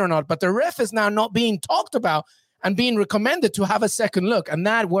it's a pen or not, but the ref is now not being talked about and being recommended to have a second look. And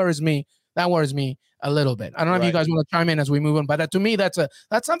that worries me. That worries me a little bit. I don't know if you guys want to chime in as we move on, but to me, that's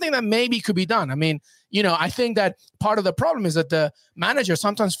something that maybe could be done. I mean, I think that part of the problem is that the manager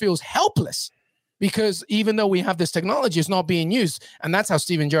sometimes feels helpless, because even though we have this technology, it's not being used. And that's how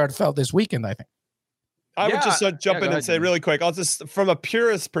Steven Gerrard felt this weekend, I think. I would just jump in and say really quick, I'll just, from a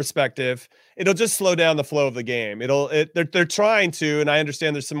purist perspective, it'll just slow down the flow of the game. They're trying to, and I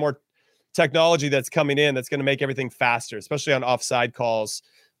understand there's some more technology that's coming in that's going to make everything faster, especially on offside calls,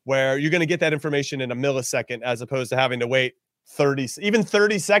 where you're going to get that information in a millisecond as opposed to having to wait 30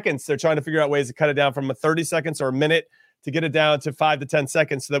 seconds. They're trying to figure out ways to cut it down from 30 seconds or a minute to get it down to 5 to 10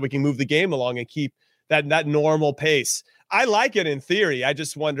 seconds so that we can move the game along and keep that normal pace. I like it in theory. I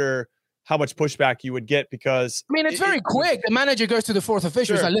just wonder how much pushback you would get, because it's very quick. The manager goes to the fourth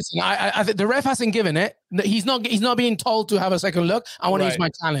official. Sure. Like, listen, I think the ref hasn't given it. He's not being told to have a second look. I want to use my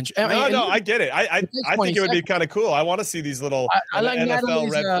challenge. I get it. I think it would be kind of cool. I want to see these little like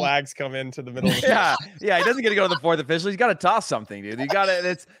NFL red flags come into the middle. Of the He doesn't get to go to the fourth official. He's got to toss something, dude. You got to.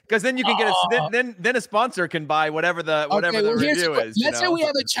 It's because then you can get it. Then a sponsor can buy whatever the review is. Let's say we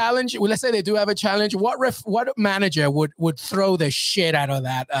have a challenge. Well, let's say they do have a challenge. What manager would throw the shit out of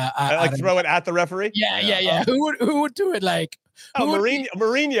that? Throw it at the referee? Yeah. Who would do it? Like,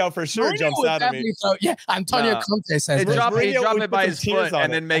 Mourinho for sure jumps out at me. Antonio Conte says he drop it by his foot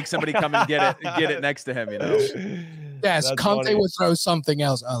and then make somebody come and get it next to him. Yes, that's Conte funny. Would throw something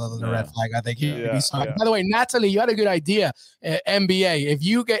else other than the red flag. I think he'd be fine. By the way, Natalie, you had a good idea. NBA,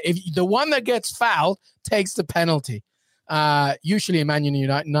 if the one that gets fouled takes the penalty. Usually in Man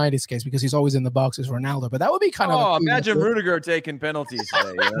United's case, because he's always in the box, is Ronaldo. But that would be kind of. Oh, imagine Rudiger taking penalties today.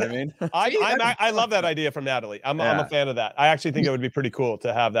 You know what I mean? I love that idea from Natalie. I'm a fan of that. I actually think it would be pretty cool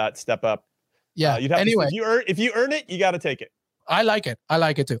to have that step up. Yeah. If you earn it, you got to take it. I like it. I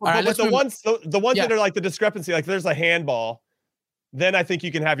like it too. All right, but the ones that are like the discrepancy, like there's a handball, then I think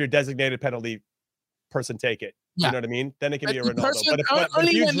you can have your designated penalty person take it. You know what I mean? Then it can be a Ronaldo. But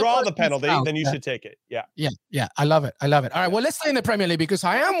if you draw the penalty, then you should take it. Yeah. Yeah. I love it. All right. Well, let's stay in the Premier League because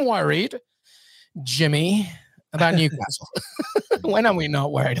I am worried, Jimmy, about Newcastle. When are we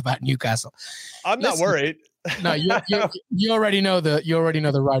not worried about Newcastle? I'm not worried. No, you already know the writing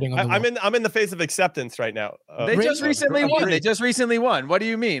on the wall. I'm in the phase of acceptance right now. They just recently won. They just recently won. What do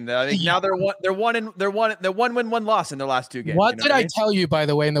you mean? I think now they're one win, one loss in their last 2 games. What did I tell you, by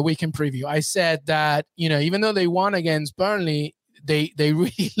the way, in the weekend preview? I said that, even though they won against Burnley, they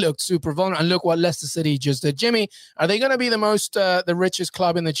really looked super vulnerable. And look what Leicester City just did. Jimmy, are they going to be the richest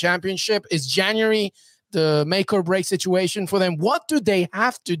club in the Championship? Is January the make or break situation for them? What do they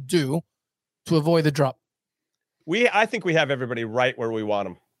have to do to avoid the drop? I think we have everybody right where we want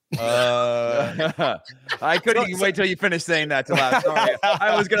them. I couldn't even wait till you finished saying that to last. Sorry.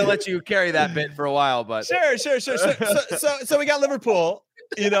 I was going to let you carry that bit for a while, but sure. So we got Liverpool,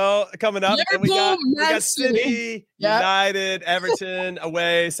 coming up, and we got City, United, Everton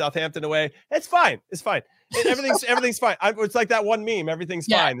away, Southampton away. It's fine. Everything's fine. It's like that one meme. Everything's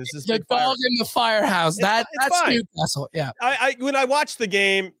fine. This is the dog in the firehouse. That's fine. Newcastle. Yeah. When I watched the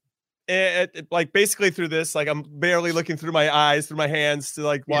game. Like basically through this, like I'm barely looking through my eyes, through my hands to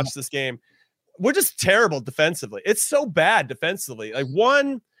like watch this game. We're just terrible defensively. It's so bad defensively. Like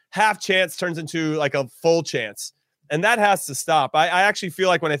one half chance turns into like a full chance, and that has to stop. I actually feel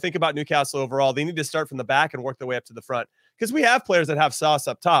like when I think about Newcastle overall, they need to start from the back and work their way up to the front because we have players that have sauce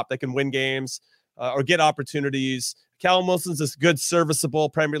up top that can win games or get opportunities. Callum Wilson's this good, serviceable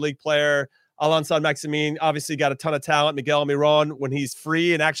Premier League player. Allan Saint-Maximin obviously got a ton of talent. Miguel Almiron, when he's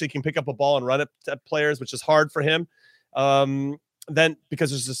free and actually can pick up a ball and run it at players, which is hard for him. Then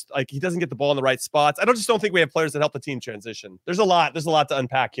because there's just like he doesn't get the ball in the right spots. I don't think we have players that help the team transition. There's a lot to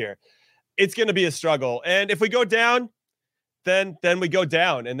unpack here. It's going to be a struggle. And if we go down, then we go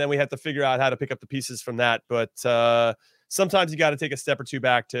down, and then we have to figure out how to pick up the pieces from that. But sometimes you got to take a step or two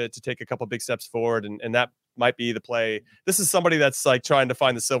back to take a couple big steps forward, and that might be the play. This is somebody that's like trying to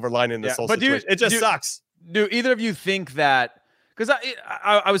find the silver lining in this whole situation. It just sucks. Do either of you think that? Because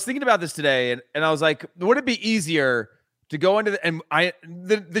I was thinking about this today, and I was like, would it be easier to go into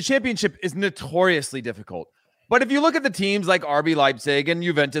the Championship is notoriously difficult. But if you look at the teams like RB Leipzig and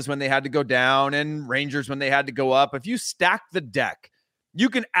Juventus when they had to go down and Rangers when they had to go up, if you stack the deck, you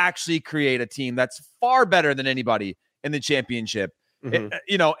can actually create a team that's far better than anybody in the Championship.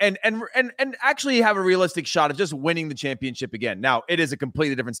 Mm-hmm. And actually have a realistic shot of just winning the Championship again. Now, it is a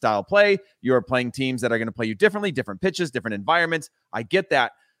completely different style of play. You're playing teams that are going to play you differently, different pitches, different environments. I get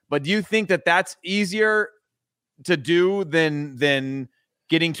that. But do you think that that's easier to do than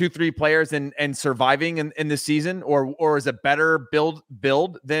getting 2-3 players and surviving in the season? Or is it better build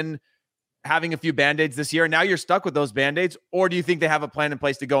than having a few Band-Aids this year? Now you're stuck with those Band-Aids, or do you think they have a plan in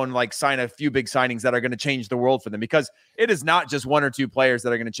place to go and like sign a few big signings that are going to change the world for them? Because it is not just 1 or 2 players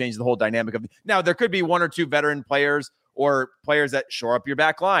that are going to change the whole dynamic of. Now there could be 1 or 2 veteran players or players that shore up your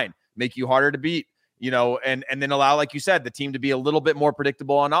back line, make you harder to beat, and then allow, like you said, the team to be a little bit more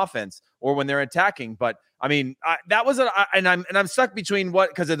predictable on offense or when they're attacking. But I mean, I'm stuck between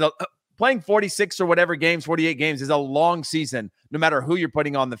because of the. Playing 46 or whatever games, 48 games is a long season, no matter who you're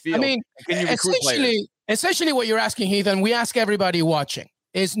putting on the field. I mean, essentially what you're asking, Heath, and we ask everybody watching,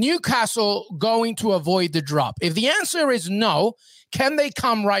 is Newcastle going to avoid the drop? If the answer is no, can they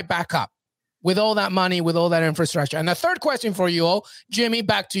come right back up with all that money, with all that infrastructure? And the third question for you all, Jimmy,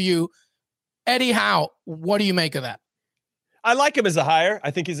 back to you. Eddie Howe, what do you make of that? I like him as a hire.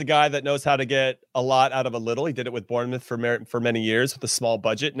 I think he's a guy that knows how to get a lot out of a little. He did it with Bournemouth for many years with a small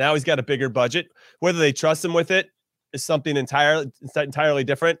budget. Now he's got a bigger budget. Whether they trust him with it is something entirely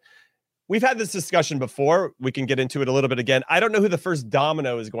different. We've had this discussion before. We can get into it a little bit again. I don't know who the first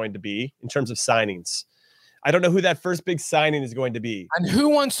domino is going to be in terms of signings. I don't know who that first big signing is going to be. And who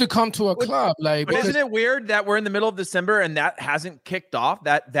wants to come to a club? But isn't it weird that we're in the middle of December and that hasn't kicked off?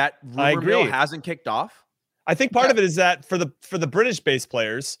 That rumor mill hasn't kicked off? I think part of it is that for the British-based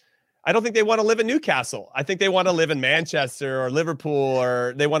players, I don't think they want to live in Newcastle. I think they want to live in Manchester or Liverpool,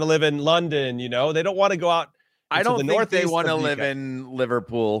 or they want to live in London. They don't want to go out. I don't think they want to live in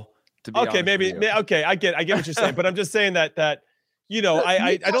Liverpool. To be okay, maybe okay. I get what you're saying, but I'm just saying that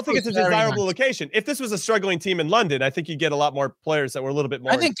I don't think it's a desirable location. If this was a struggling team in London, I think you get a lot more players that were a little bit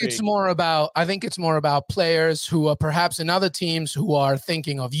more. I think it's more about players who are perhaps in other teams who are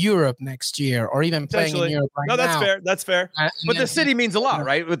thinking of Europe next year or even playing in Europe right now. No, that's fair. But the city means a lot,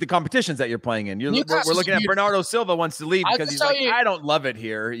 right? With the competitions that you're playing in. We're looking at Bernardo Silva wants to leave because he's like, I don't love it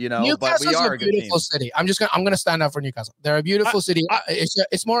here, but we are a beautiful city. I'm going to stand up for Newcastle. They're a beautiful city.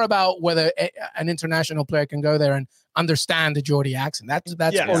 It's more about whether an international player can go there and understand the Geordie accent. That's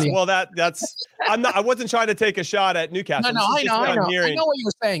well, that's I wasn't trying to take a shot at Newcastle. No, I know. I know what you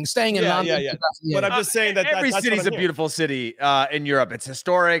were saying. Staying in London. Yeah. But I'm just saying that every city's a beautiful city in Europe. It's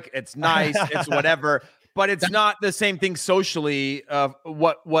historic. It's nice. It's whatever. But it's not the same thing socially of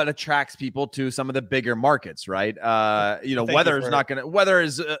what attracts people to some of the bigger markets, right? Weather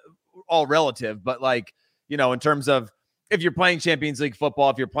is all relative, but like, you know, in terms of if you're playing Champions League football,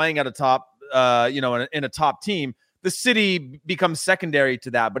 if you're playing at a top, in a top team, the city becomes secondary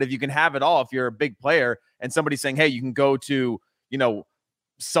to that. But if you can have it all, if you're a big player and somebody's saying, hey, you can go to, you know,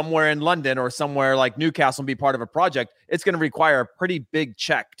 somewhere in London or somewhere like Newcastle and be part of a project, it's going to require a pretty big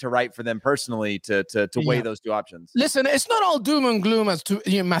check to write for them personally to weigh those two options. Listen, it's not all doom and gloom as to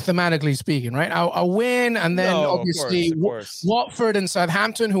mathematically speaking, right? A win, and then obviously of course. Watford and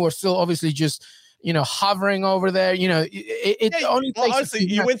Southampton, who are still obviously just hovering over there. Honestly,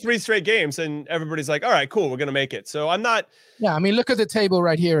 you win 3 straight games, and everybody's like, "All right, cool, we're gonna make it." So I'm not. Yeah, I mean, look at the table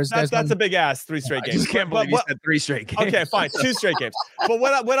right here. That's a big ass 3 straight games. I just can't believe you said 3 straight games. Okay, fine, 2 straight games. But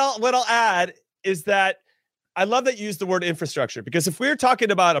what I'll add is that I love that you use the word infrastructure, because if we're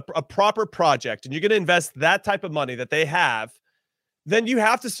talking about a proper project and you're going to invest that type of money that they have, then you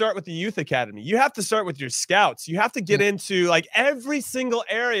have to start with the youth academy. You have to start with your scouts. You have to get into like every single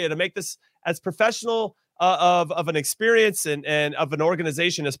area to make this as professional of an experience and of an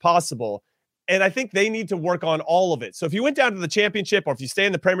organization as possible. And I think they need to work on all of it. So if you went down to the championship or if you stay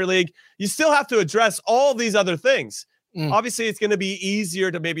in the Premier League, you still have to address all these other things. Obviously, it's going to be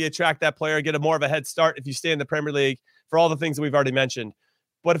easier to maybe attract that player, get more of a head start if you stay in the Premier League for all the things that we've already mentioned.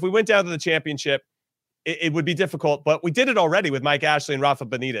 But if we went down to the championship, it would be difficult. But we did it already with Mike Ashley and Rafa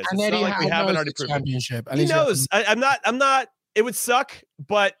Benitez. And it's not like we haven't already proven. Championship. He knows. I'm not. It would suck,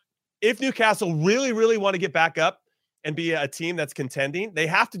 but if Newcastle really, really want to get back up and be a team that's contending, they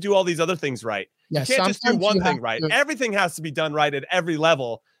have to do all these other things right. Yeah, you can't just do one thing right. Everything has to be done right at every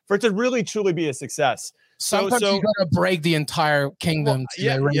level for it to really, truly be a success. Sometimes you got to break the entire kingdom.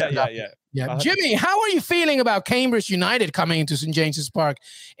 Yeah. Jimmy, how are you feeling about Cambridge United coming into St. James's Park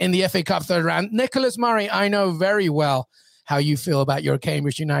in the FA Cup third round? Nicholas Murray, I know very well how you feel about your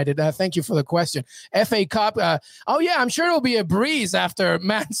Cambridge United. Thank you for the question. FA Cup. I'm sure it'll be a breeze after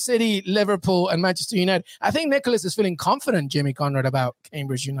Man City, Liverpool, and Manchester United. I think Nicholas is feeling confident, Jimmy Conrad, about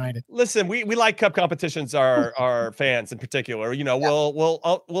Cambridge United. Listen, we like cup competitions. Our fans in particular. You know,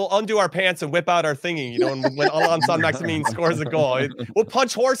 we'll undo our pants and whip out our thingy. You know, when Alain Saint-Maximin scores a goal, we'll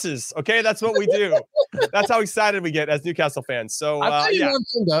punch horses. Okay, that's what we do. That's how excited we get as Newcastle fans. So I'll tell you one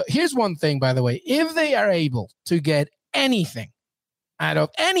thing, though. Here's one thing, by the way. If they are able to get anything, a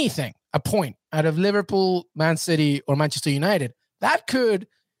point out of Liverpool, Man City, or Manchester United, that could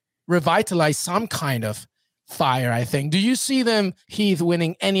revitalize some kind of fire, I think. Do you see them, Heath,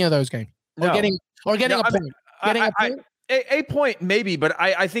 winning any of those games? Or getting a point? A point, maybe, but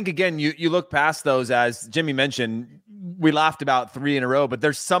I think, again, you look past those, as Jimmy mentioned, we laughed about 3 in a row, but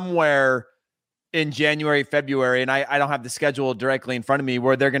there's somewhere in January, February, and I don't have the schedule directly in front of me,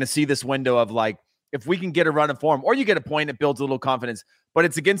 where they're going to see this window of like, if we can get a run of form, or you get a point, it builds a little confidence. But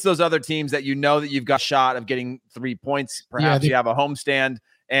it's against those other teams that that you've got a shot of getting 3 points. Perhaps you have a homestand,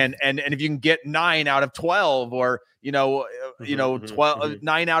 and if you can get 9 out of 12, or 9 out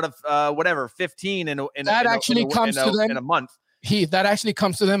of 15 in a month. Heath, that actually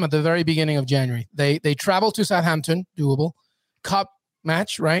comes to them at the very beginning of January. They travel to Southampton, doable. Cup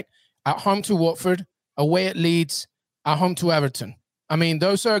match, right? At home to Watford, away at Leeds, at home to Everton. I mean,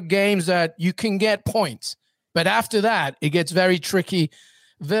 those are games that you can get points. But after that, it gets very tricky.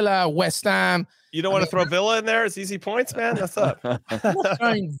 Villa, West Ham. You don't want to throw Villa in there? It's easy points, man. That's up.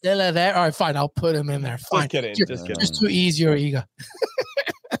 Throwing Villa there. All right, fine. I'll put him in there. Fine. Just kidding. Just too easy or ego.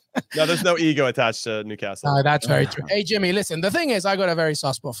 No, there's no ego attached to Newcastle. That's very true. Hey, Jimmy, listen. The thing is, I got a very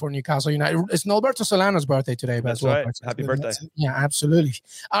soft spot for Newcastle United. It's Norberto Solano's birthday today. That's right. Happy birthday. Yeah, absolutely.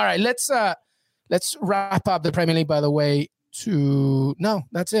 All right, let's wrap up the Premier League, by the way.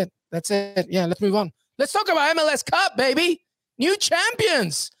 That's it. Yeah, let's move on. Let's talk about MLS Cup, baby. New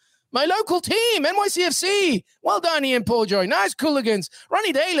champions. My local team, NYCFC. Well done, Ian Paul Joy. Nice Cooligans.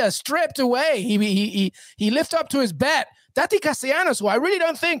 Ronnie Taylor stripped away. He lived up to his bet. Tati Castellanos, who I really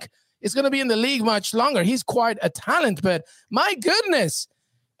don't think is going to be in the league much longer. He's quite a talent, but my goodness.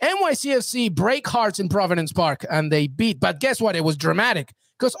 NYCFC break hearts in Providence Park, and they beat. But guess what? It was dramatic,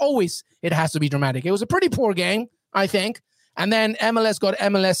 because always it has to be dramatic. It was a pretty poor game, I think. And then MLS got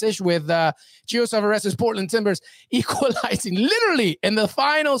MLS-ish with Gio Savares' Portland Timbers equalizing literally in the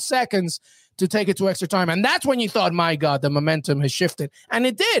final seconds to take it to extra time. And that's when you thought, my God, the momentum has shifted. And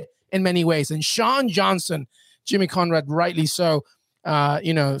it did in many ways. And Sean Johnson, Jimmy Conrad, rightly so,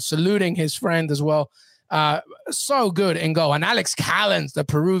 saluting his friend as well. So good in goal. And Alex Callens, the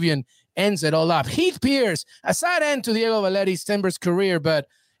Peruvian, ends it all up. Heath Pierce, a sad end to Diego Valeri's Timbers career, but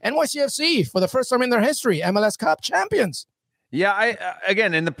NYCFC, for the first time in their history, MLS Cup champions. Yeah,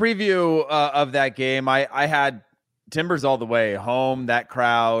 again, in the preview of that game, I had Timbers all the way home, that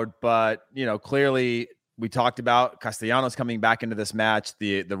crowd, but, clearly we talked about Castellanos coming back into this match,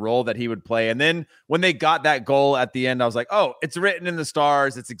 the role that he would play. And then when they got that goal at the end, I was like, oh, it's written in the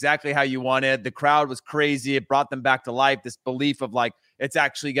stars. It's exactly how you wanted. The crowd was crazy. It brought them back to life, this belief of like, it's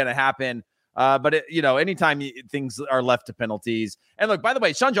actually going to happen. But anytime things are left to penalties. And look, by the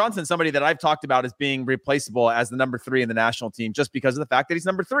way, Sean Johnson, somebody that I've talked about as being replaceable as the number 3 in the national team, just because of the fact that he's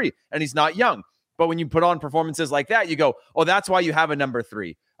number 3 and he's not young. But when you put on performances like that, you go, oh, that's why you have a number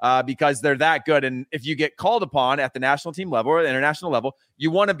 3, because they're that good. And if you get called upon at the national team level or the international level,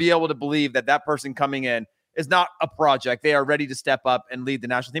 you want to be able to believe that that person coming in is not a project. They are ready to step up and lead the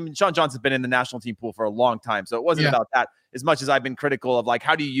national team. And Sean Johnson's been in the national team pool for a long time. So it wasn't about that as much as I've been critical of like,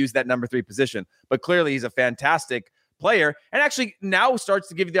 how do you use that number 3 position? But clearly he's a fantastic player and actually now starts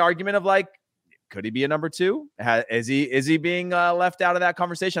to give you the argument of like, could he be a number 2? Is he being left out of that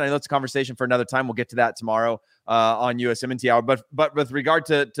conversation? I know it's a conversation for another time. We'll get to that tomorrow on USMNT Hour. But with regard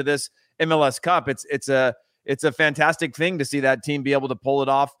to this MLS Cup, it's a fantastic thing to see that team be able to pull it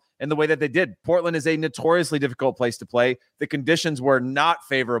off in the way that they did. Portland is a notoriously difficult place to play. The conditions were not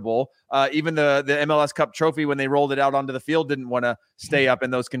favorable. Even the MLS Cup trophy, when they rolled it out onto the field, didn't want to stay up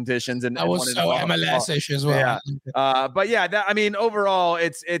in those conditions. And that was so MLS-ish as well. Yeah. But yeah, overall,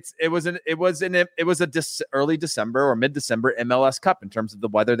 it was early December or mid-December MLS Cup in terms of the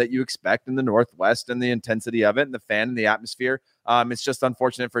weather that you expect in the Northwest and the intensity of it and the fan and the atmosphere. It's just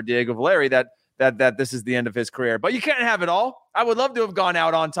unfortunate for Diego Valeri that this is the end of his career, but you can't have it all. I would love to have gone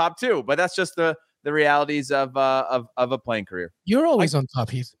out on top too, but that's just the realities of a playing career. You're always on top,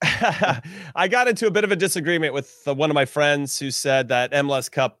 Heath. I got into a bit of a disagreement with one of my friends who said that MLS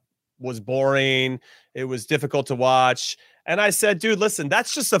Cup was boring. It was difficult to watch. And I said, dude, listen,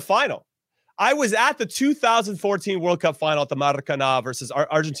 that's just a final. I was at the 2014 World Cup final at the Maracanã versus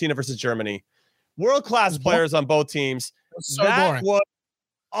Argentina versus Germany. World-class players on both teams. So boring. Was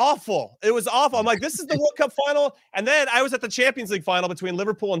awful. It was awful. I'm like, this is the World Cup final. And then I was at the Champions League final between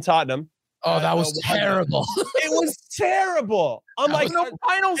Liverpool and Tottenham. Oh, that was terrible. It was terrible. I'm like, no,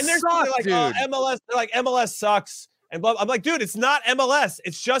 finals and suck, like, dude. MLS, they're like, MLS sucks. And blah. I'm like, dude, it's not MLS.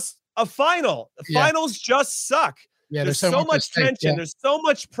 It's just a final. The finals just suck. Yeah, there's so much tension. Yeah. There's so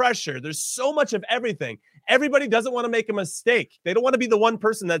much pressure. There's so much of everything. Everybody doesn't want to make a mistake. They don't want to be the one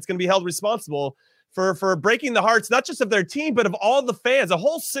person that's going to be held responsible for breaking the hearts, not just of their team, but of all the fans, a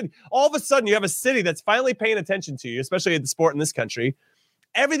whole city. All of a sudden, you have a city that's finally paying attention to you, especially at the sport in this country.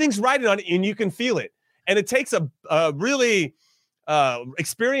 Everything's riding on it, and you can feel it. And it takes a really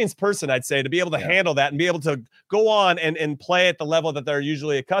experienced person, I'd say, to be able to handle that and be able to go on and play at the level that they're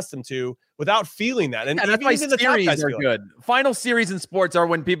usually accustomed to without feeling that. And that's why series are good. Final series in sports are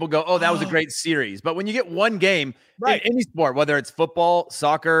when people go, oh, that was a great series. But when you get one game in any sport, whether it's football,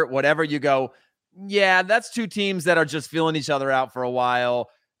 soccer, whatever, you go, yeah, that's two teams that are just feeling each other out for a while.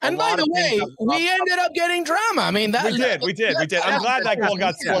 And by the way, we ended up getting drama. I mean, we did. I'm glad that goal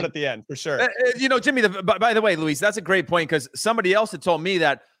got scored at the end, for sure. Jimmy, by the way, Luis, that's a great point, because somebody else had told me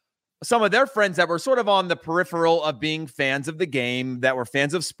that some of their friends that were sort of on the peripheral of being fans of the game, that were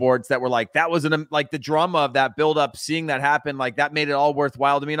fans of sports, that were like, that was like the drama of that buildup, seeing that happen, like that made it all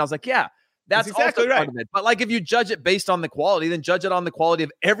worthwhile to me. And I was like, yeah, that's exactly right. Part of it. But like, if you judge it based on the quality, then judge it on the quality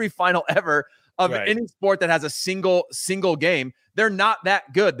of every final ever of any sport that has a single game. They're not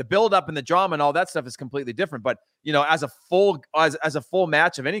that good. The build-up and the drama and all that stuff is completely different. But as a full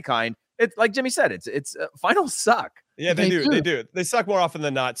match of any kind, it's like Jimmy said, it's finals suck. Yeah, they do. They suck more often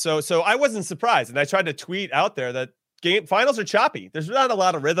than not. So I wasn't surprised, and I tried to tweet out there that finals are choppy. There's not a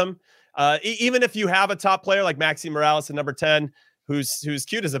lot of rhythm. Even if you have a top player like Maxi Morales at number 10, who's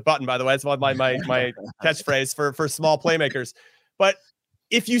cute as a button, by the way, it's one of my catchphrase for small playmakers. But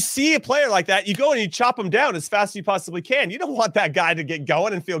if you see a player like that, you go and you chop him down as fast as you possibly can. You don't want that guy to get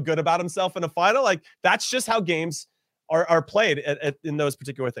going and feel good about himself in a final. Like, that's just how games are played in those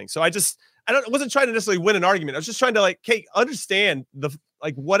particular things. So I wasn't trying to necessarily win an argument. I was just trying to understand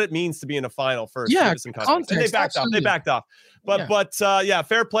what it means to be in a final first. Yeah, and they backed off. But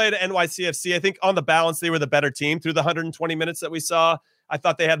fair play to NYCFC. I think on the balance, they were the better team through the 120 minutes that we saw. I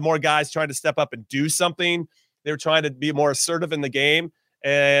thought they had more guys trying to step up and do something. They were trying to be more assertive in the game.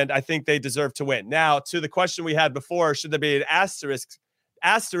 And I think they deserve to win. Now, to the question we had before, should there be an asterisk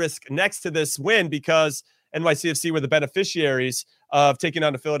next to this win because NYCFC were the beneficiaries of taking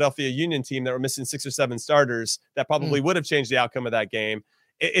on a Philadelphia Union team that were missing 6 or 7 starters that probably would have changed the outcome of that game?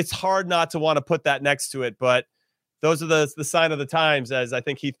 it's hard not to want to put that next to it. But those are the sign of the times, as I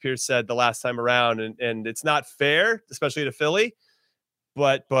think Heath Pierce said the last time around. And it's not fair, especially to Philly.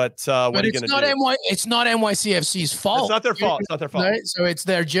 But what are you going to do? It's not NYCFC's fault. It's not their fault. It's not their fault. Right? So it's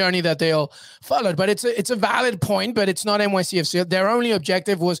their journey that they'll follow. But it's a valid point, but it's not NYCFC. Their only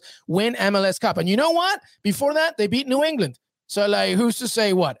objective was win MLS Cup. And you know what? Before that, they beat New England. So, like, who's to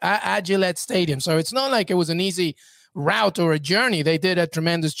say what? At Gillette Stadium. So it's not like it was an easy route or a journey. They did a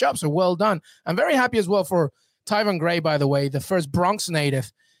tremendous job. So well done. I'm very happy as well for Tyvon Gray, by the way, the first Bronx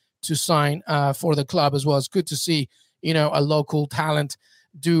native to sign for the club as well. It's good to see, a local talent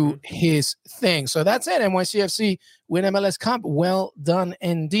do his thing. So that's it. NYCFC win MLS Cup. Well done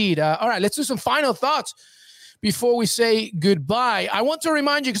indeed. All right, let's do some final thoughts before we say goodbye. I want to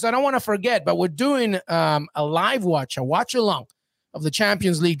remind you, because I don't want to forget, but we're doing a live watch along of the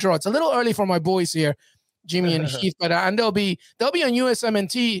Champions League draw. It's a little early for my boys here, Jimmy and Heath, but and they'll be on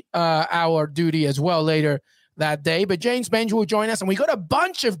USMNT hour duty as well later that day. But James Benge will join us, and we got a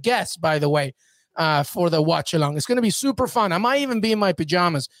bunch of guests, by the way, for the watch along. It's going to be super fun. I might even be in my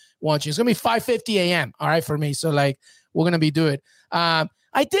pajamas watching. It's going to be 5:50 a.m. All right, for me. So we're going to be doing it.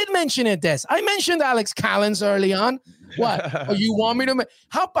 I did mention it, Des. I mentioned Alex Callens early on. What? Oh, you want me to?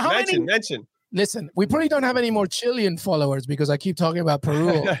 How many? Mention. Listen, we probably don't have any more Chilean followers because I keep talking about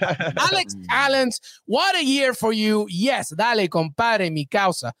Peru. Alex Callens, what a year for you. Yes, dale, compadre, mi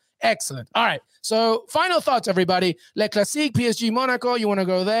causa. Excellent. All right. So final thoughts, everybody. Le Classique, PSG Monaco. You want to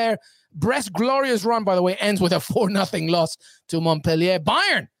go there? Brest's glorious run, by the way, ends with a 4-0 loss to Montpellier.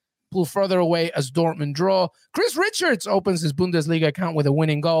 Bayern pull further away as Dortmund draw. Chris Richards opens his Bundesliga account with a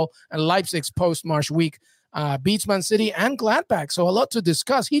winning goal, and Leipzig's post-March week beats Man City and Gladbach. So a lot to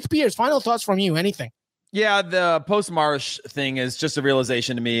discuss. Heath Pierce, final thoughts from you. Anything? Yeah, the post-March thing is just a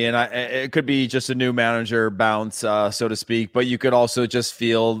realization to me, and it could be just a new manager bounce, so to speak, but you could also just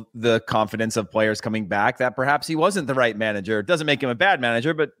feel the confidence of players coming back that perhaps he wasn't the right manager. It doesn't make him a bad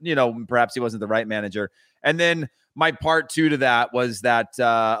manager, but, perhaps he wasn't the right manager. And then my part two to that was that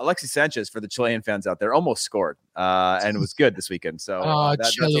Alexis Sanchez, for the Chilean fans out there, almost scored, and it was good this weekend. So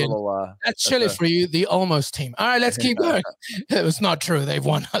that's Chile for you, the almost team. All right, let's keep going. It was not true. They've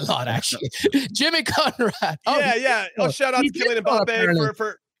won a lot, actually. Jimmy Conrad. Shout out to Kylian Mbappe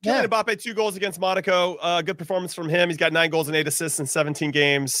for Kylian Mbappe, 2 goals against Monaco. Good performance from him. He's got 9 goals and 8 assists in 17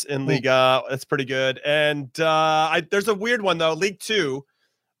 games in Liga. That's pretty good. And there's a weird one, though. League 2.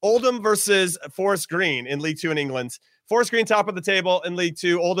 Oldham versus Forest Green in League 2 in England. Forest Green top of the table in League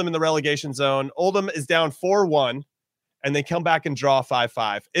 2. Oldham in the relegation zone. Oldham is down 4-1, and they come back and draw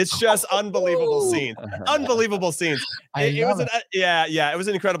 5-5. It's just unbelievable scenes. Unbelievable scenes. It was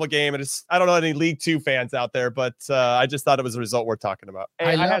an incredible game. And I don't know any League 2 fans out there, but I just thought it was a result worth talking about.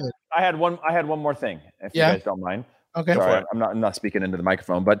 Hey, I had one more thing, if you guys don't mind. Okay. Sorry, I'm not speaking into the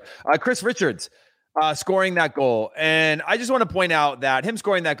microphone, but Chris Richards scoring that goal. And I just want to point out that him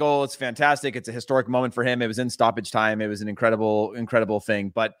scoring that goal, it's fantastic. It's a historic moment for him. It was in stoppage time. It was an incredible, incredible thing.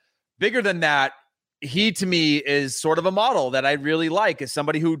 But bigger than that, he, to me, is sort of a model that I really like, as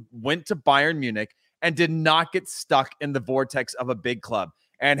somebody who went to Bayern Munich and did not get stuck in the vortex of a big club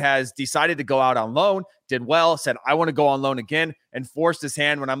and has decided to go out on loan, did well, said, I want to go on loan again, and forced his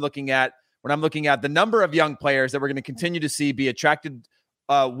hand when I'm looking at the number of young players that we're going to continue to see be attracted,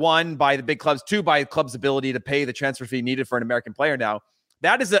 1, by the big clubs, 2, by clubs' ability to pay the transfer fee needed for an American player now.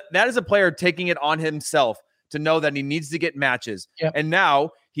 That is a player taking it on himself to know that he needs to get matches. Yep. And now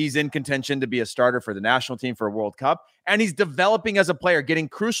he's in contention to be a starter for the national team for a World Cup. And he's developing as a player, getting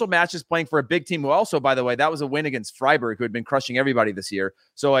crucial matches, playing for a big team who also, by the way, that was a win against Freiburg, who had been crushing everybody this year.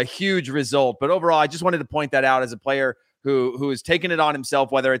 So a huge result. But overall, I just wanted to point that out as a player who has taken it on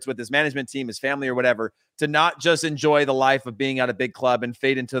himself, whether it's with his management team, his family, or whatever, to not just enjoy the life of being at a big club and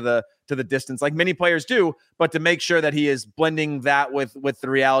fade into the distance like many players do, but to make sure that he is blending that with the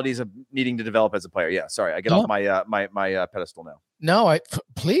realities of needing to develop as a player. Yeah, sorry, I get off my pedestal now. No,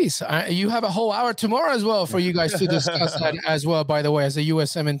 please. You have a whole hour tomorrow as well for you guys to discuss that as well, by the way, as the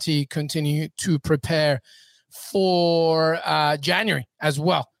USMNT continue to prepare for January as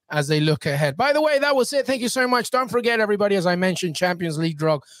well, as they look ahead. By the way, that was it. Thank you so much. Don't forget, everybody, as I mentioned, Champions League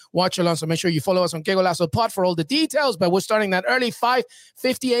draw watch along. So make sure you follow us on Que Golazo Pod for all the details. But we're starting that early,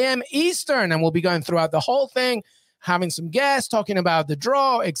 5:50 a.m. Eastern, and we'll be going throughout the whole thing, having some guests, talking about the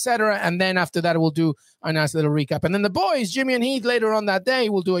draw, etc. And then after that, we'll do a nice little recap. And then the boys, Jimmy and Heath, later on that day,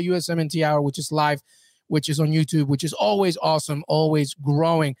 we'll do a USMNT hour, which is live, which is on YouTube, which is always awesome, always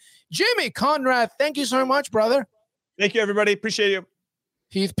growing. Jimmy Conrad, thank you so much, brother. Thank you, everybody. Appreciate you.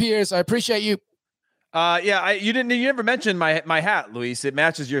 Heath Pierce, I appreciate you. You never mentioned my hat, Luis. It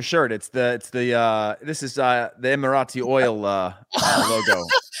matches your shirt. This is the Emirati oil logo.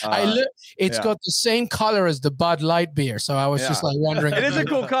 It's got the same color as the Bud Light beer. So I was just like wondering. It is a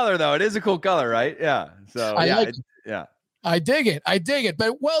cool color though. It is a cool color, right? Yeah. So I dig it.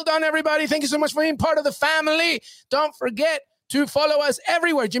 But well done, everybody. Thank you so much for being part of the family. Don't forget to follow us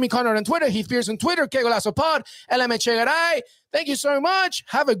everywhere. Jimmy Conrad on Twitter, Heath Pierce on Twitter, Que Golazo Pod, LM Echegaray. Thank you so much.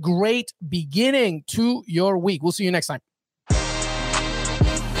 Have a great beginning to your week. We'll see you next time.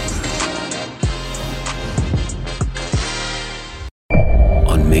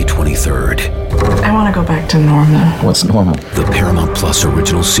 On May 23rd. I want to go back to normal. What's normal? The Paramount Plus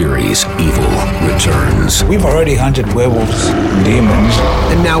original series, Evil, returns. We've already hunted werewolves, demons.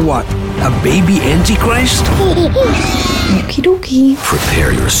 And now what? A baby Antichrist? Okie dokie.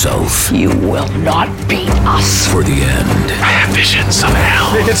 Prepare yourself. You will not beat us. For the end. I have visions of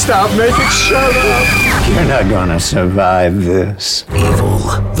hell. Make it stop. Make it shut up. You're not gonna survive this. Evil,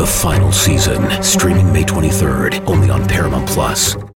 the final season. Streaming May 23rd. Only on Paramount Plus.